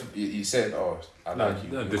get you said, I like you.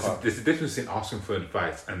 No, there's a difference in asking for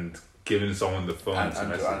advice and giving someone the phone to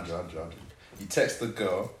message. Andrew. You text the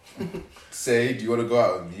girl, say, do you want to go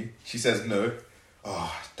out with me? She says no.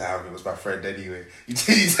 Oh, damn, it was my friend anyway. You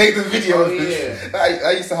take the video. Yeah.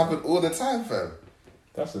 That used to happen all the time, fam.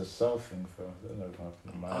 That's a self thing, fam. That never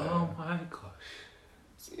happened in my Oh my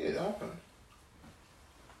gosh. Yeah, it happened.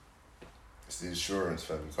 It's the insurance,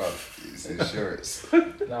 fam. You can't. It's the insurance.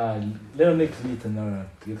 Nah, little niggas need to know.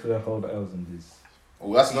 You could hold L's in this.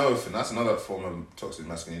 Well, that's another thing. That's another form of toxic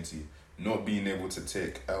masculinity. Not being able to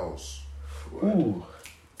take L's. Ooh.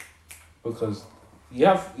 Because you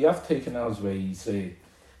have taken L's where you say,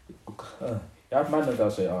 you have man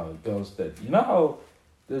that say, girls dead. You know how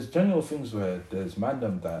there's general things where there's man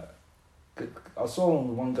that. I saw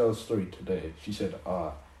on one girl's story today. She said,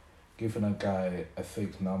 giving a guy a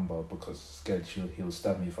fake number because scared he'll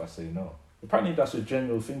stab me if I say no. Apparently that's a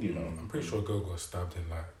general thing, you know. I'm pretty sure a girl got stabbed in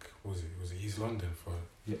was it East London for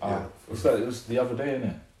it was the other day,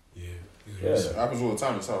 innit? yeah. It happens all the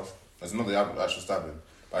time in the South. It's not the actual stabbing.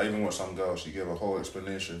 But I even watched some girl, she gave a whole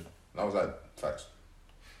explanation. And I was like, facts.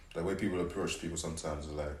 The way people approach people sometimes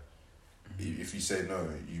is like, if you say no,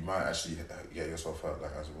 you might actually get yourself hurt,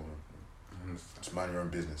 like as a woman. Just mind your own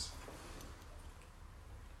business.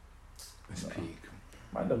 It's peak.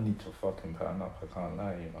 Man don't need to fucking pattern up, I can't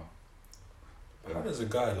lie, you know. How does a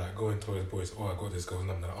guy like go into his boys? I got this girl's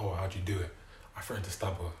number. How'd you do it? I threatened to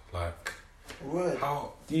stab her. Like, What?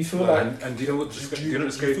 how? Do you feel like... And do you know what the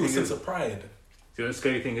scary thing is? Sense of pride. Do you know what the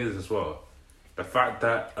scary thing is as well? The fact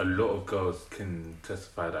that a lot of girls can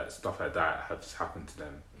testify that stuff like that has happened to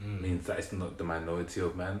them means that it's not the minority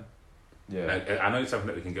of men. Yeah. Like, I know it's something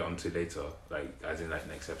that we can get onto later, like as in like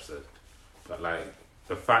next episode. But like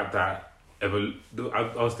the fact that I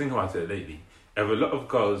was thinking about it lately. If a lot of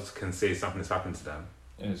girls can say something has happened to them,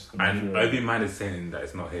 and every man is saying that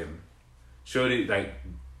it's not him, surely like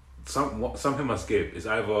something must give. It's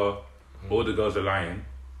either all the girls are lying,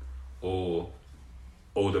 or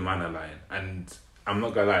all the men are lying. And I'm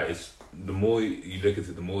not gonna lie, it's the more you look at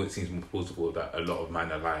it, the more it seems more plausible that a lot of men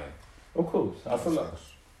are lying. Of course, I feel like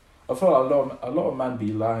a lot of men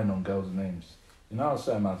be lying on girls' names. You know how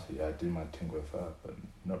certain man say, I do my thing with her, but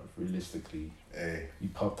not realistically. Hey. You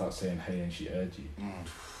popped out saying hey and she heard you.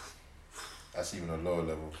 That's even a lower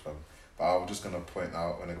level, fam. But I'm just gonna point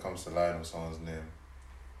out, when it comes to lying on someone's name,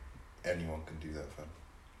 anyone can do that, fam.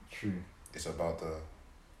 True. It's about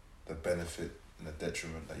the benefit and the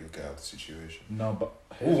detriment that you'll get out of the situation. No, but...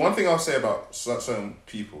 One thing I'll say about certain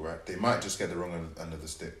people, right? They might just get the wrong end of the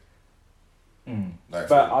stick. Like,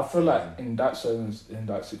 but I feel like in that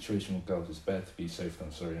situation with girls, it's better to be safe than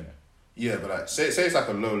sorry, innit? Yeah, but like, say it's like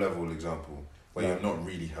a low level example where you're not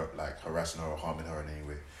really like harassing her or harming her in any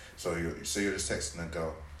way. So you're just texting a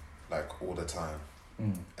girl like all the time,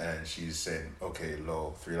 and she's saying, okay,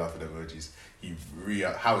 lol, 3 laughing emojis.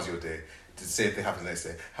 How was your day? The same thing happens the next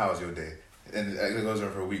day. How was your day? And it goes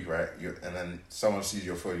on for a week, right? And then someone sees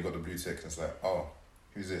your phone, you got the blue tick, and it's like, oh,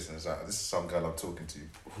 who's this? And it's like, this is some girl I'm talking to.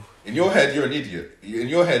 In your head, you're an idiot. In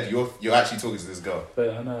your head, you're actually talking to this girl. But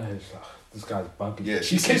I know it's like, this guy's bugging. Yeah,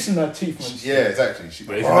 she's kissing her teeth when she... Yeah, exactly. Isn't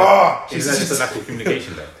that just a lack of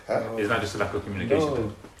communication then? Huh? Isn't that just a lack of communication then?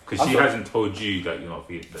 No. Because she hasn't told you that you're not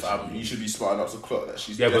feeling that. You should be smart enough to clock that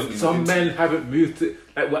she's but some men haven't moved to...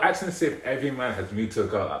 Like, we're acting as if every man has moved to a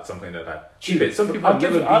girl at something like that. Some people have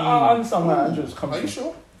never been... I understand where Andrew's coming from. Are you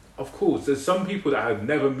sure? Of course. There's some people that have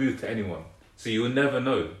never moved to anyone. So you'll never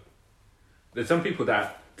know. There's some people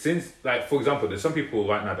that... for example, there's some people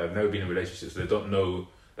right now that have never been in relationships. So they don't know...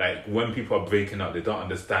 Like, when people are breaking up, they don't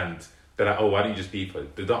understand they're like, oh, why don't you just be for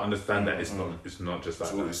it? They don't understand that it's not just like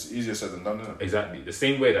So that. it's easier said than done, isn't it? Exactly. The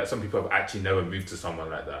same way that some people have actually never moved to someone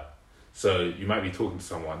like that. So you might be talking to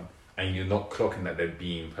someone and you're not clocking that they're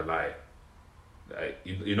being polite. Like,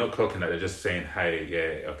 you're not clocking that they're just saying, hey,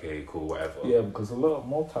 yeah, okay, cool, whatever. Yeah, because a lot of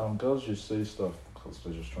Motown girls just say stuff because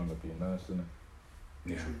they're just trying to be nice, isn't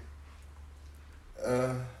it?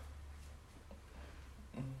 Yeah.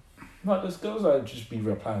 No, there's girls that just be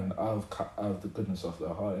replying out of the goodness of their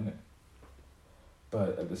heart, innit?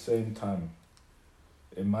 But at the same time,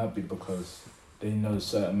 it might be because they know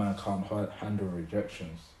certain men can't handle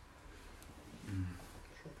rejections.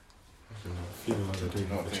 Feeling like they're Do you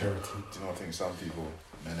doing not it for think? charity. Do you not think some people,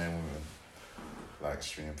 men and women, like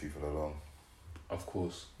stringing people along Of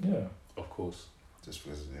course. Yeah, Of course. just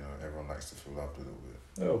because everyone likes to feel loved a little bit?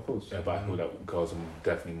 yeah, of course. Yeah, but I feel that girls are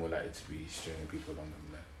definitely more likely to be stringing people along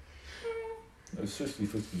than men. It's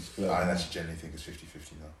 50-50 split. I actually generally think it's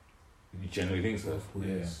 50-50 now. You generally think so?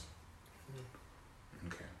 Yeah.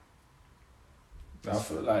 Okay. I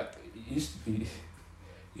feel like it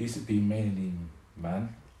used to be mainly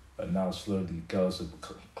man, but now slowly girls are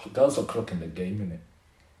clocking the game, innit?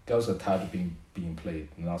 Girls are tired of being played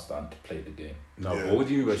and now starting to play the game. No, Yeah. what would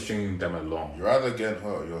you mean by stringing them along? You're either getting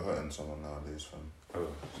hurt or you're hurting someone nowadays, fam. Oh,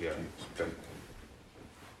 yeah.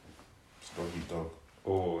 It's dog eat dog.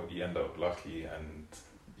 Or you end up lucky and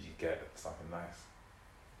you get something nice.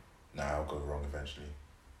 Nah, I'll go wrong eventually.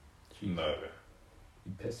 No.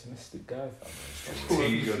 You pessimistic guy, fam.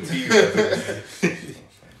 Your team.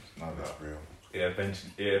 No, that's real.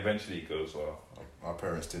 It eventually goes well. My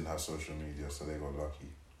parents didn't have social media, so they got lucky.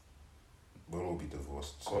 We'll all be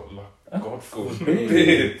divorced. So. God forbid.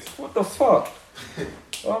 forbid. What the fuck?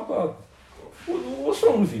 Oh god. What's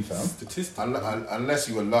wrong with you, fam? Statistics. Unless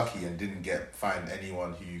you were lucky and didn't find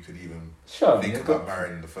anyone who you could even Shut up. think nigga. about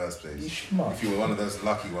marrying in the first You place. schmuck. If you were one of those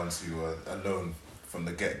lucky ones who were alone from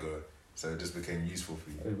the get-go, so it just became useful for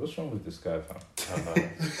you. Hey, what's wrong with this guy, fam?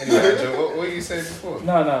 Anyway, Joe, what were you saying before?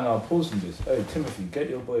 No, pausing this. Hey, Timothy, get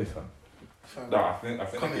your boy, fam. No, I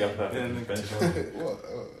think you have that.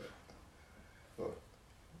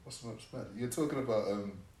 What's the matter? You're talking about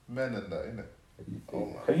men and that, innit? Oh,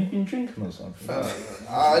 my. Have you been drinking or something?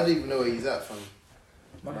 I don't even know where he's at from.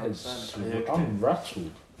 My head's... Yeah. I'm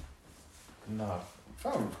rattled. No.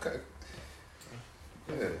 Fam,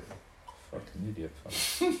 yeah. Fucking idiot,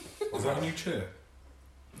 fam. Was that a new chair?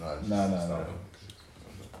 No. No.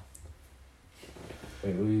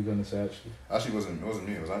 Wait, what were you going to say, actually? Actually, it wasn't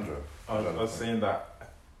me, it was Andrew. I was saying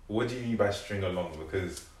that, what do you mean by string along?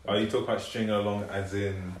 Because are you talking about string along as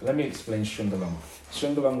in... Let me explain string along.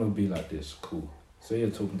 String along will be like this, cool. So you're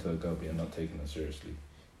talking to a girl but you're not taking her seriously.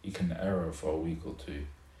 You can err her for a week or two.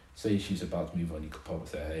 Say she's about to move on, you could pop up and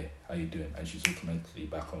say, hey, how you doing? And she's automatically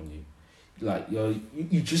back on you. Like,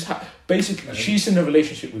 you just have... Basically, she's in a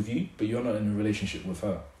relationship with you, but you're not in a relationship with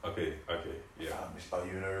her. Okay, yeah. Are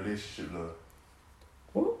you in a relationship, though?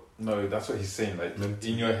 What? No, that's what he's saying. Like,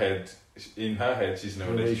 in your head, in her head, she's in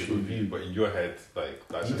a relationship with you, but in your head, like,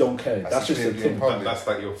 that's You just, don't care. Has That's he just a claimed you in thing. public? that's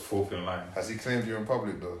like your fourth in line. Has he claimed you in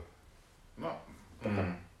public, though? No.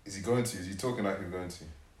 Is he going to? Is he talking like he's going to?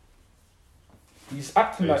 He's Are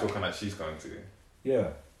acting you like... talking like she's going to? Yeah.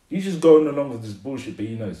 He's just going along with this bullshit, but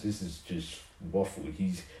he knows this is just waffle.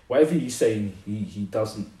 Whatever he's saying, he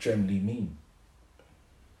doesn't generally mean.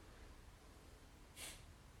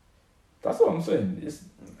 That's what I'm saying. It's...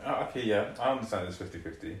 Okay, yeah, I understand it's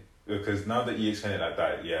 50-50. Because now that you explain it like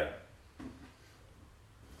that, yeah.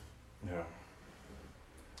 Yeah.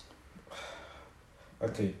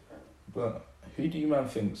 Okay, but who do you man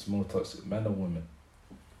think's more toxic, men or women?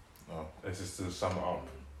 No. It's just to sum it up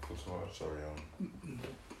for tomorrow. Sorry,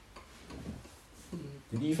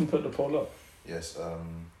 Did you even put the poll up? Yes,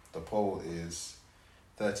 the poll is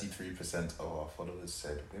 33% of our followers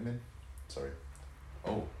said women. Sorry.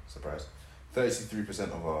 Oh, surprise. 33%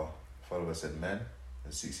 of our followers said men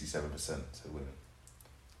and 67% said women.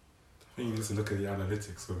 I think you need to look at the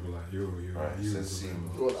analytics of like, Right, you. says see.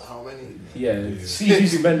 What, how many? Yeah, see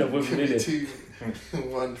who's men and women in it. 2,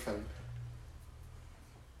 1 fam.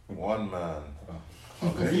 One man.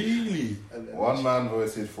 Okay. Really? One man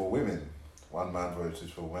voted for women. One man voted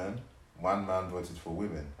for men. One man voted for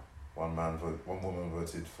women. One woman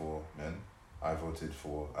voted for men. I voted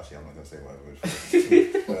for... Actually, I'm not going to say what I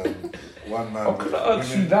voted for. One man voted Could I for ask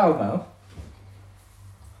you women. now?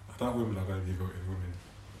 I thought women are going to be voting women.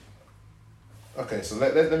 Okay, so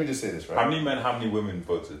let me just say this, right? How many men, how many women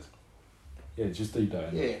voted? Yeah, just do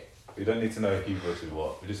that. Yeah. We don't need to know who voted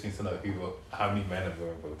what. We just need to know how many men and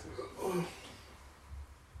women voted.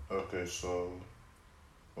 Okay, so...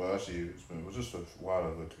 Well, actually, it was just a while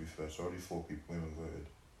ago, to be fair. So only 4 women voted.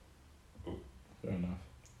 Fair enough.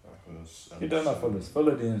 Because, You don't have followers.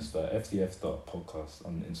 Follow the Insta, FDF.podcast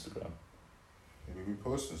on Instagram. Yeah, we be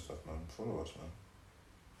posting stuff, man. Follow us, man.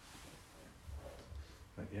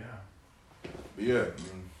 But yeah. But yeah,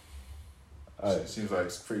 Alright. it seems like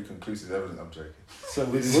it's pretty conclusive evidence. I'm joking. So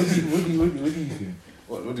what do you think?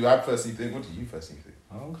 What do I personally think? What do you personally think?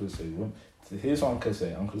 I'm gonna say one. So here's what I'm gonna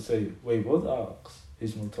say. I'm gonna say, wait, what ask?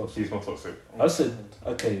 Who's more toxic? He's not toxic. I said,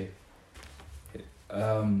 okay.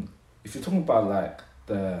 If you're talking about like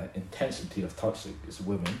the intensity of toxic, it's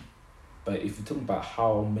women. But if you're talking about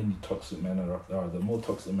how many toxic men there are, there are more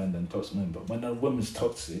toxic men than toxic men. But when a woman's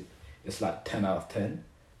toxic, it's like 10 out of 10.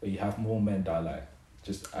 Where you have more men that are like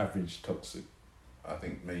just average toxic. I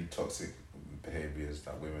think many toxic behaviours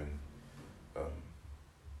that women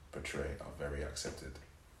portray are very accepted.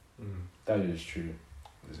 That is true.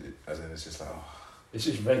 As in, it's just like, oh, It's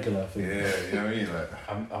just regular thing. yeah, you know what I mean?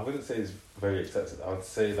 Like, I wouldn't say it's very accepted. I would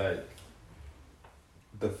say like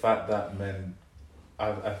the fact that men,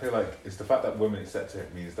 I feel like it's the fact that women accept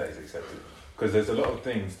it means that it's accepted. Because there's a lot of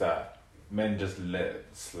things that men just let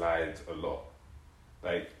slide a lot.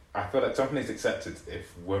 Like, I feel like something is accepted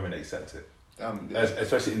if women accept it.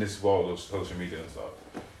 Especially in this world of social media and stuff.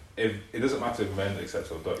 If it doesn't matter if men accept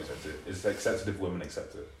it or don't accept it, it's accepted if women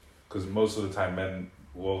accept it. Because most of the time men,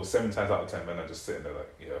 7 times out of 10 men are just sitting there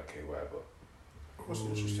like, yeah, okay, whatever. what's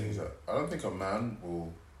interesting is that I don't think a man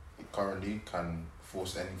currently can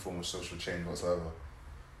force any form of social change whatsoever.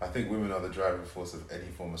 I think women are the driving force of any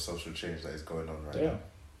form of social change that is going on right now.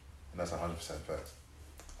 And that's 100% fact.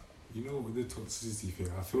 You know, with the toxicity thing,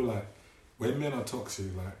 I feel like when men are toxic,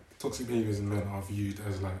 like toxic behaviours in men are viewed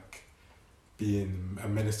as like being a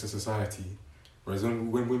menace to society, whereas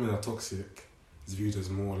when women are toxic, it's viewed as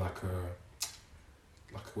more like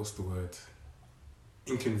what's the word?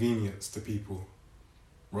 Inconvenience to people,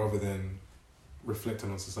 rather than reflecting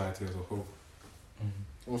on society as a whole.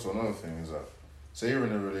 Also, another thing is that, say you're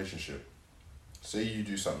in a relationship, say you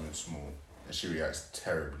do something small and she reacts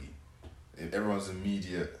terribly. If everyone's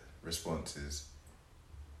immediate response is,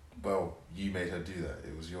 well, you made her do that,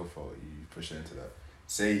 it was your fault, you pushed her into that.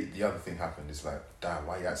 Say the other thing happened, it's like, damn,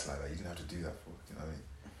 why you acting like that? You didn't have to do that for, you know what I mean?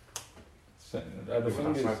 So, the That's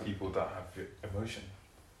thing why is, people that have emotion.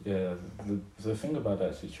 yeah, the thing about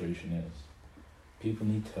that situation is, people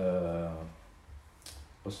need to,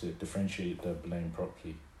 differentiate the blame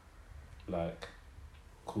properly. Like,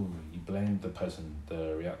 cool, you blame the person,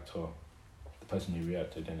 the reactor, the person who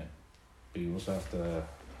reacted in it, but you also have to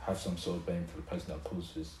have some sort of blame for the person that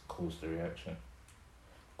caused the reaction.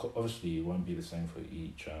 Obviously, it won't be the same for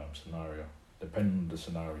each scenario, depending on the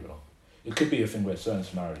scenario. It could be a thing where certain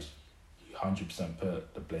scenarios, you 100%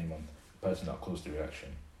 put the blame on the person that caused the reaction.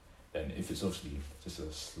 Then if it's obviously just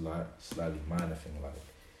a slightly minor thing, like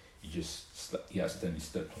you accidentally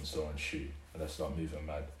stepped on someone's shoe and they start moving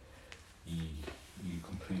mad, you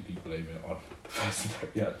completely blame it on the person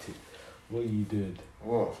that reacted. What you did?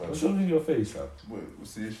 What? Fam? What's wrong with your face, Ab?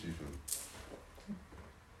 What's the issue, fam?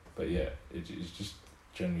 But yeah, it just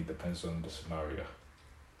generally depends on the scenario.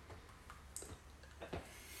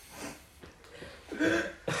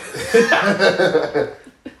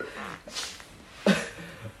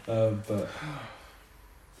 But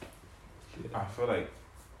yeah. I feel like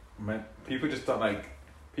people just don't like.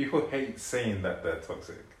 People hate saying that they're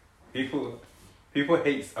toxic. People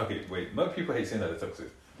hate. Okay, wait. Not people hate saying that they're toxic.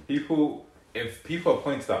 If people are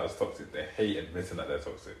pointed out as toxic, they hate admitting that they're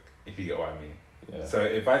toxic. If you get what I mean. Yeah. So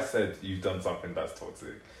if I said you've done something that's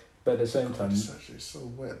toxic, But at the same time, It's actually so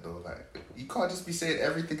wet though. Like, you can't just be saying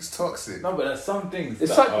everything's toxic. no, but there's some things.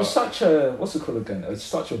 it's such a what's it called again? It's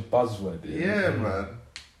such a buzzword. Yeah, man.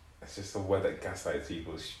 It's just a word that gaslights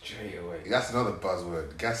people straight away. That's another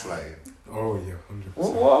buzzword. Gaslighting. Oh yeah, 100%.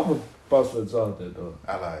 What other buzzwords are there though?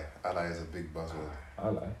 Ally is a big buzzword.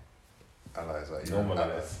 Ally. Ally is like,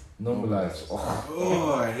 Normalize. Normalize. Oh.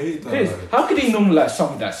 Oh, I hate that. Piers, how could he normalize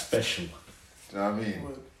something that's special? Do you know what I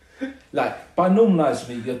mean? Like, by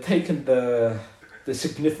normalising it, you're taking the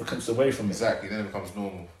significance away from it. Exactly, then it becomes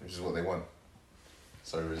normal, which is what they want.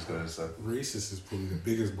 Sorry, we're just going to say. Racist is probably the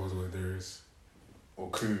biggest buzzword there is. Or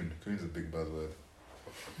coon. Coon's a big buzzword.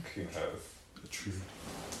 The truth.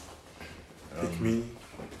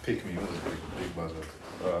 Pick me, what is a big buzzword?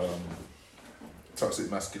 Toxic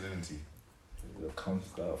masculinity. It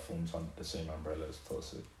comes that forms under the same umbrella as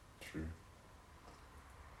toxic. True.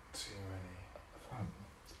 Too many.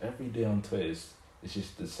 Every day on Twitter, it's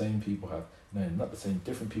just the same people not the same,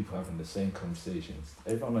 different people having the same conversations.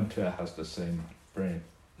 Everyone on Twitter has the same brain.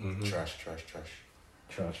 Mm-hmm. Trash. Trash.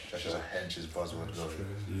 That's just a hench's buzzword going.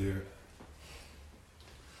 Yeah.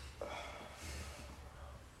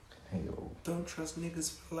 Hey, yo. Don't trust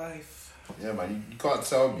niggas for life. Yeah, man, you can't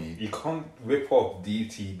tell me. You can't rip off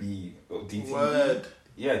DTB or DTB. Word.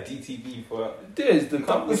 Yeah, DTB for. This, the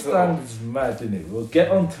double standard is mad, isn't it? We'll get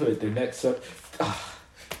onto it the next one.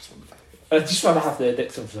 I just want to have the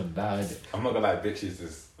next episode now, innit? I'm not gonna lie, bitches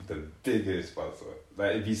is the biggest buzzword.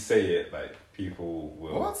 Like, if you say it, like, people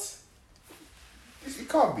will. What? You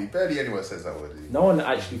can't be. Barely anyone says that word. No one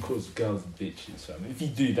actually calls girls bitches, fam. If you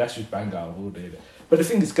do, that's just bang out all day. But the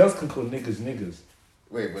thing is, girls can call niggas niggas.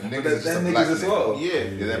 Wait, but But niggas they're is just a niggas black as nigga. well. Yeah.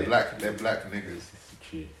 Yeah, they're black. They're black niggas.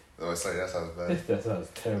 True. Oh, sorry, that sounds bad. That sounds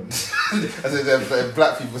terrible. I said they're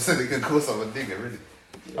black people said they can call someone nigga, really.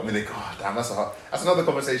 I mean, damn, that's another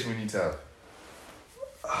conversation we need to have.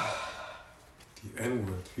 The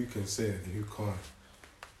N-word, who can say it and who can't?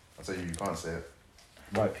 I'll tell you, you can't say it.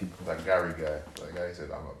 White people. That Gary guy. That guy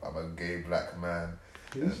said, I'm a gay black man.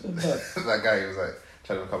 Who said that? That guy, he was like,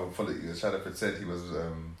 trying to become a politician. He was trying to pretend he was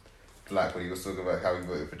black when he was talking about how he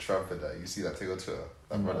voted for Trump and that. You see that thing on Twitter?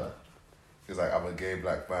 That brother. He was like, I'm a gay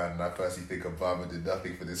black man and I personally think Obama did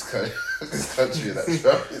nothing for this country, and that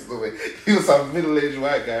Trump is the way. He was some middle-aged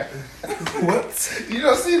white guy. What? You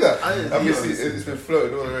don't see that? I mean, it's been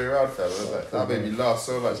floating all the way around, fella. I was like, that made me laugh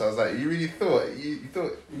so much. I was like, you really thought? You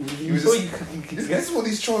thought? You thought you could This is what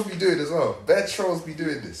these trolls be doing as well. Bad trolls be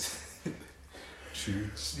doing this. True.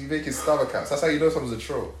 Just be making stomach caps. That's how you know someone's a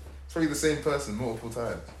troll. It's probably the same person multiple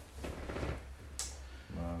times.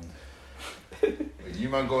 Man. You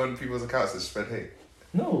man go on people's accounts to spread hate.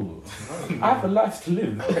 No. I have a life to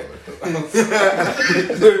live. Wait.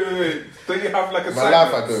 Don't you have like a My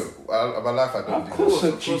life I don't. My life I don't Of do course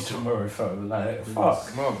that. I'll cheat tomorrow if I'm like,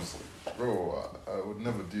 fuck. Mums, bro, I would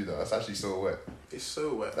never do that. That's actually so wet. It's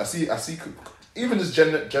so wet. I see. Even just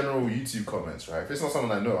general YouTube comments, right? If it's not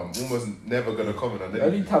someone I know, I'm almost never gonna comment on The it.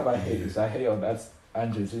 only time I hate is I hate on that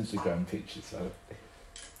Andrew's Instagram pictures. So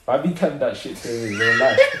I've been telling that shit to him in real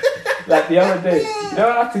life. Like the other day, you know,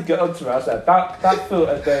 I had to get onto it. I was like, that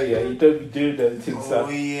filter there, yeah, you don't be doing them things. Oh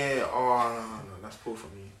yeah. Oh no, that's poor for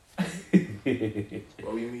me.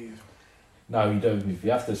 What we move? No, you don't move.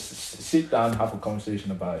 You have to sit down and have a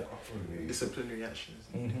conversation about it. Disciplinary actions.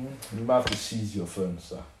 You might have to seize your phone,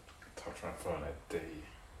 so. Touch my phone a day.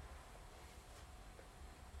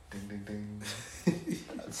 Ding ding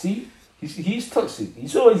ding. See? He's toxic.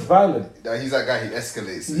 He's always violent. He's that guy. He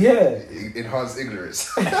escalates. Yeah. Enhanced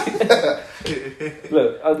ignorance.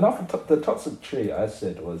 Look, the toxic trait I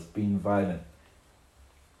said was being violent.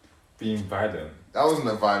 Being violent. That wasn't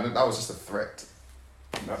a violent. That was just a threat.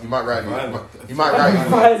 You might write. You might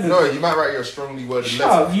Violent. write. No, you might write your strongly worded Shut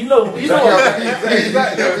letter. up, you know what?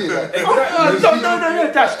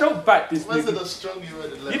 No, Dash, don't back this Where's nigga. the strongly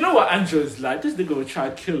worded letter? You know what Andrew is like? This nigga will try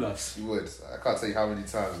to kill us. You would. I can't tell you how many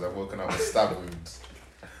times I've woken up with stab wounds.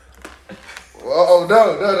 Oh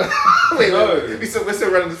no! Wait, No. We're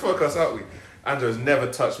still running this podcast, aren't we? Andrew has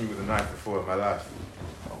never touched me with a knife before in my life.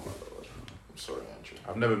 Oh my lord. I'm sorry, Andrew.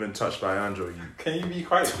 I've never been touched by Andrew. Can you be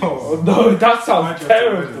quiet? Oh no, that sounds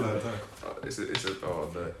terrible. It's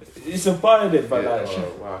no. It's a violent, but Yeah,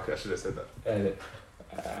 like, wow, I should have said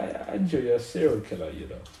that. Andrew, you're a serial killer, you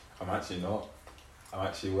know. I'm actually not. I'm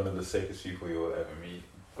actually one of the safest people you'll ever meet,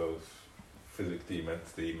 both physically,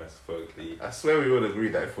 mentally, metaphorically. I swear we would agree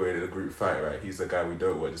that if we're in a group fight, right, he's the guy we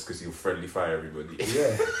don't want just because he'll friendly fire everybody.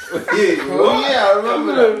 Yeah. Oh yeah, I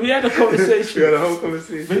remember that. We had a conversation. We had a whole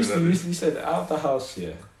conversation. Basically, we said out of the house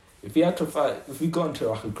here, if we had to fight, if we got into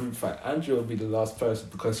like a group fight, Andrew would be the last person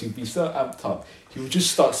because he'd be so amped up. He would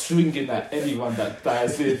just start swinging at anyone that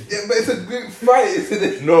dies in. Yeah, but it's a group fight, isn't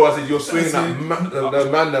it? No, I said you're swinging at the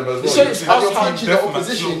man number as well. So it's And us you're time. punching the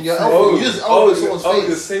opposition. You're Oh, elbow, use elbow someone's the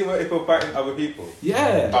face. same way if you're fighting other people.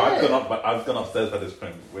 Yeah. I've gone upstairs by this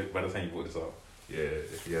point. By the time you brought this up. Yeah,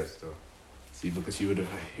 if he has to. See, because he would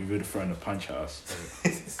have thrown a punch at us.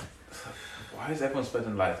 Why is everyone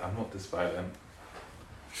spreading lies? I'm not this violent.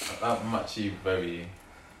 I'm actually very.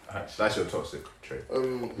 That's your toxic trait.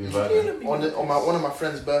 Be violent. On one of my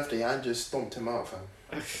friend's birthday, I just stomped him out, fam.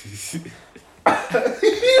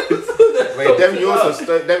 Wait, them you also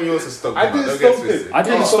stopped. I didn't stop him. I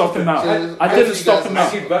didn't stop him out. I didn't stop him I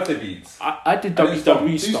out. did birthday beats. I did I didn't stop. WWE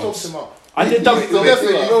Who stomped stomps. him out? I did Listen,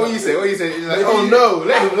 WWE. you know what you say? He's like, oh no,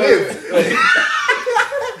 let him live.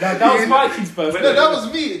 That was Mikey's birthday. No, that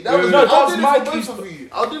was me. That was No, me. that I'll was do it Mikey's for both of you.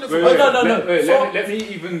 I'll do it for Wait, both. no, no. Let me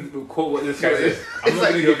even quote what this guy said. I'm not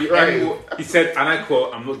like going to give you you're any more. He said, and I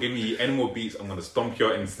quote, I'm not giving you any more beats. I'm going to stomp you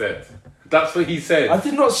out instead. That's what he said. I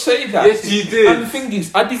did not say that. Yes, you did. And the thing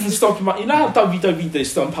is, I didn't stomp him out. You know how WWE they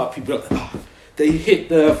stomp out people? Like, they hit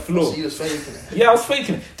the floor. So you was faking it. Yeah, I was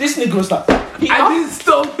faking it. This nigga was like, I didn't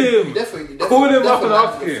stop him. Definitely. Call him up and landed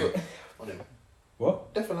ask the him. foot on him. What?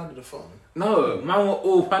 Definitely landed the phone. No, man were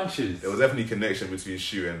all punches. There was definitely connection between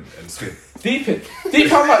shoe and skin. Deep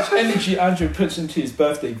how much energy Andrew puts into his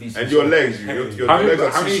birthday beats. And your legs, your How legs are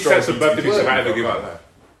how too many strong sets for of you to birthday do beats have I that. ever given?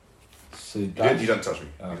 So You Dash, don't touch me.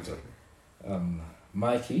 You don't touch me.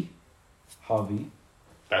 Mikey, Harvey.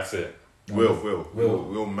 That's it.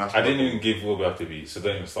 Will mash. I didn't even give Will birthday beats, so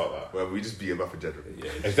don't even start that. Well, we just beat him up in general. Yeah,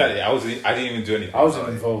 Exactly. I didn't even do anything. I wasn't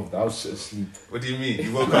involved. I was asleep. What do you mean?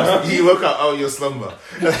 You woke up. You woke up out of your slumber.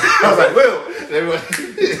 I was like, Will. Everyone.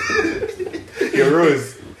 Your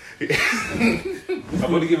rose. I've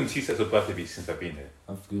only given 2 sets of birthday beats since I've been here.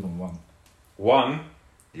 I've given one. One.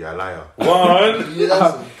 You're a liar. One. You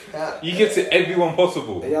that's some cat. You give to everyone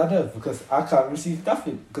possible. Yeah, I know, because I can't receive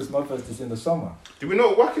nothing because my birthday's in the summer. Did we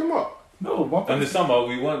not whack him up? No, my In the birthday. summer,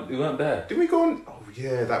 we weren't there. Did we go on? Oh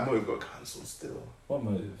yeah, that motive got cancelled still. What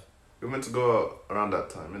motive? We were meant to go out around that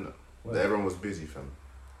time, innit? Where? That everyone was busy, fam.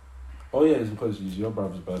 Oh yeah, it's because it's your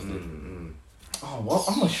brother's birthday. Oh, well,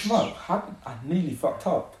 I'm a schmuck. I nearly fucked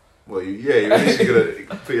up. Well, you're literally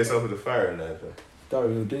gonna put yourself in the fire in there, fam.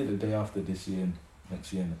 Darryl will do it the day after this year and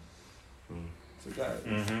next year. Mm. So that,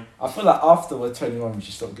 Mm-hmm. I feel like after we're 21, we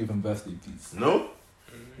should stop giving birthday beats. No?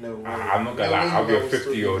 No way. I'm not gonna No lie, way I'll be you a will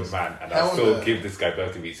still 50-year-old do man and Hell I'll still no. give this guy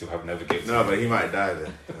birthday beats who have never given No, to but me. he might die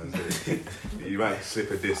then. You might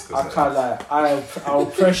slip a disc or I something. can't lie, I'll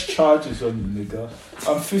press charges on you, nigga.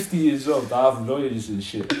 I'm 50 years old, I have lawyers and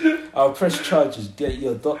shit. I'll press charges, get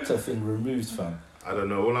your doctor thing removed, fam. I don't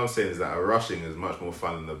know. All I'm saying is that a rushing is much more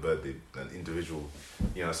fun than a birthday, than individual.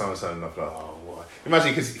 You know, someone signing up like, oh, what? Imagine,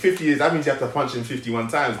 because 50 years, that means you have to punch him 51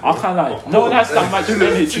 times. Bro. I can't lie, no one has that much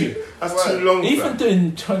energy. That's too long. Even fam.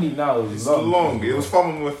 doing 20 now is It's long. long. It was fun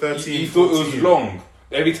when we were 13. You thought it was 14. long.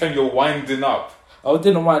 Every time you're winding up. I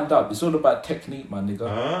didn't wind up, it's all about technique, my nigga.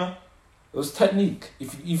 Huh? It was technique.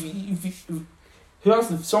 If who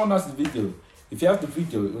has someone has the video. If you have the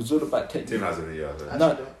video, it was all about technique. Tim has a video. I think.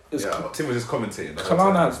 No, Actually, it's Yeah, Tim was just commentating. the whole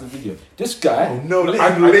Kalana time. has the video. This guy, Oh no, let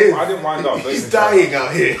I him live. didn't wind up. Don't He's even try dying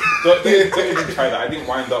out here. that. Don't even try that. I didn't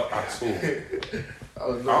wind up at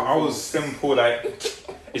all. don't. I was simple, like,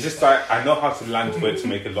 it's just like, I know how to land for it to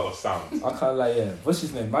make a lot of sound. I can't lie, yeah. What's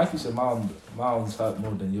his name? Mikey said mine's hurt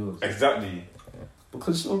more than yours. Exactly.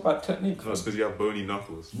 Because it's all about technique. No, it's because you have bony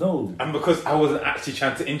knuckles. No. And because I wasn't actually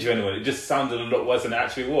trying to injure anyone, it just sounded a lot worse than it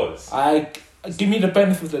actually was. Give me the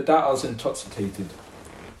benefit of the doubt I was intoxicated.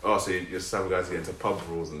 Oh, so you're just some guys get into pub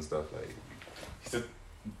rules and stuff like.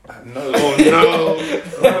 No. Oh no!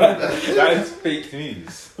 That is fake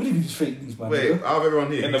news. What do you mean fake news, man? Wait, nigga? out of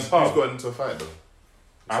everyone here, In the who's pub. got into a fight though?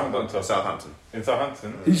 I haven't gone to a Southampton. In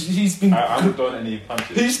Southampton? He's been I haven't done any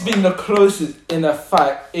punches. he's been the closest in a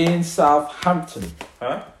fight in Southampton.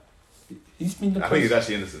 Huh? He's been the I think he's closest.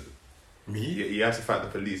 actually innocent. Me? You have to fight the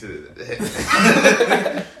police, isn't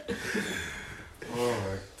it? Oh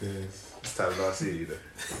my days. This time last year, you know.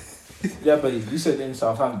 Yeah, but you said in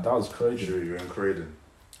Southampton, that was crazy. Sure, you're in Croydon.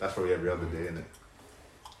 That's probably every other day, innit?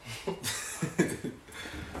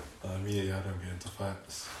 Me, I don't get into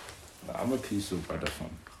fights. I'm a peaceful brother, fam.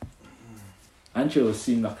 Angel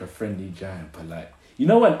seemed like a friendly giant, but like, you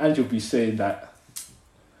know when Angel be saying that,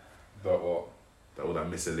 But what? All that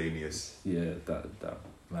miscellaneous. yeah, that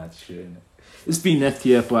mad shit, innit? It's been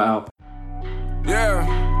FTF, but out. Yeah.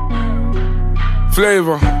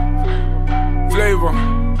 Flavor.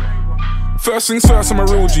 First things first, I'm a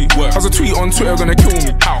real G. Has a tweet on Twitter gonna kill me.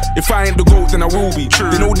 How? If I ain't the GOAT, then I will be. True.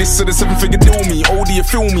 They know this, so the 7-figure deal me. Oh, do you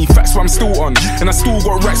feel me? Facts, but I'm still on. And I still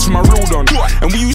got racks from my real done. And we used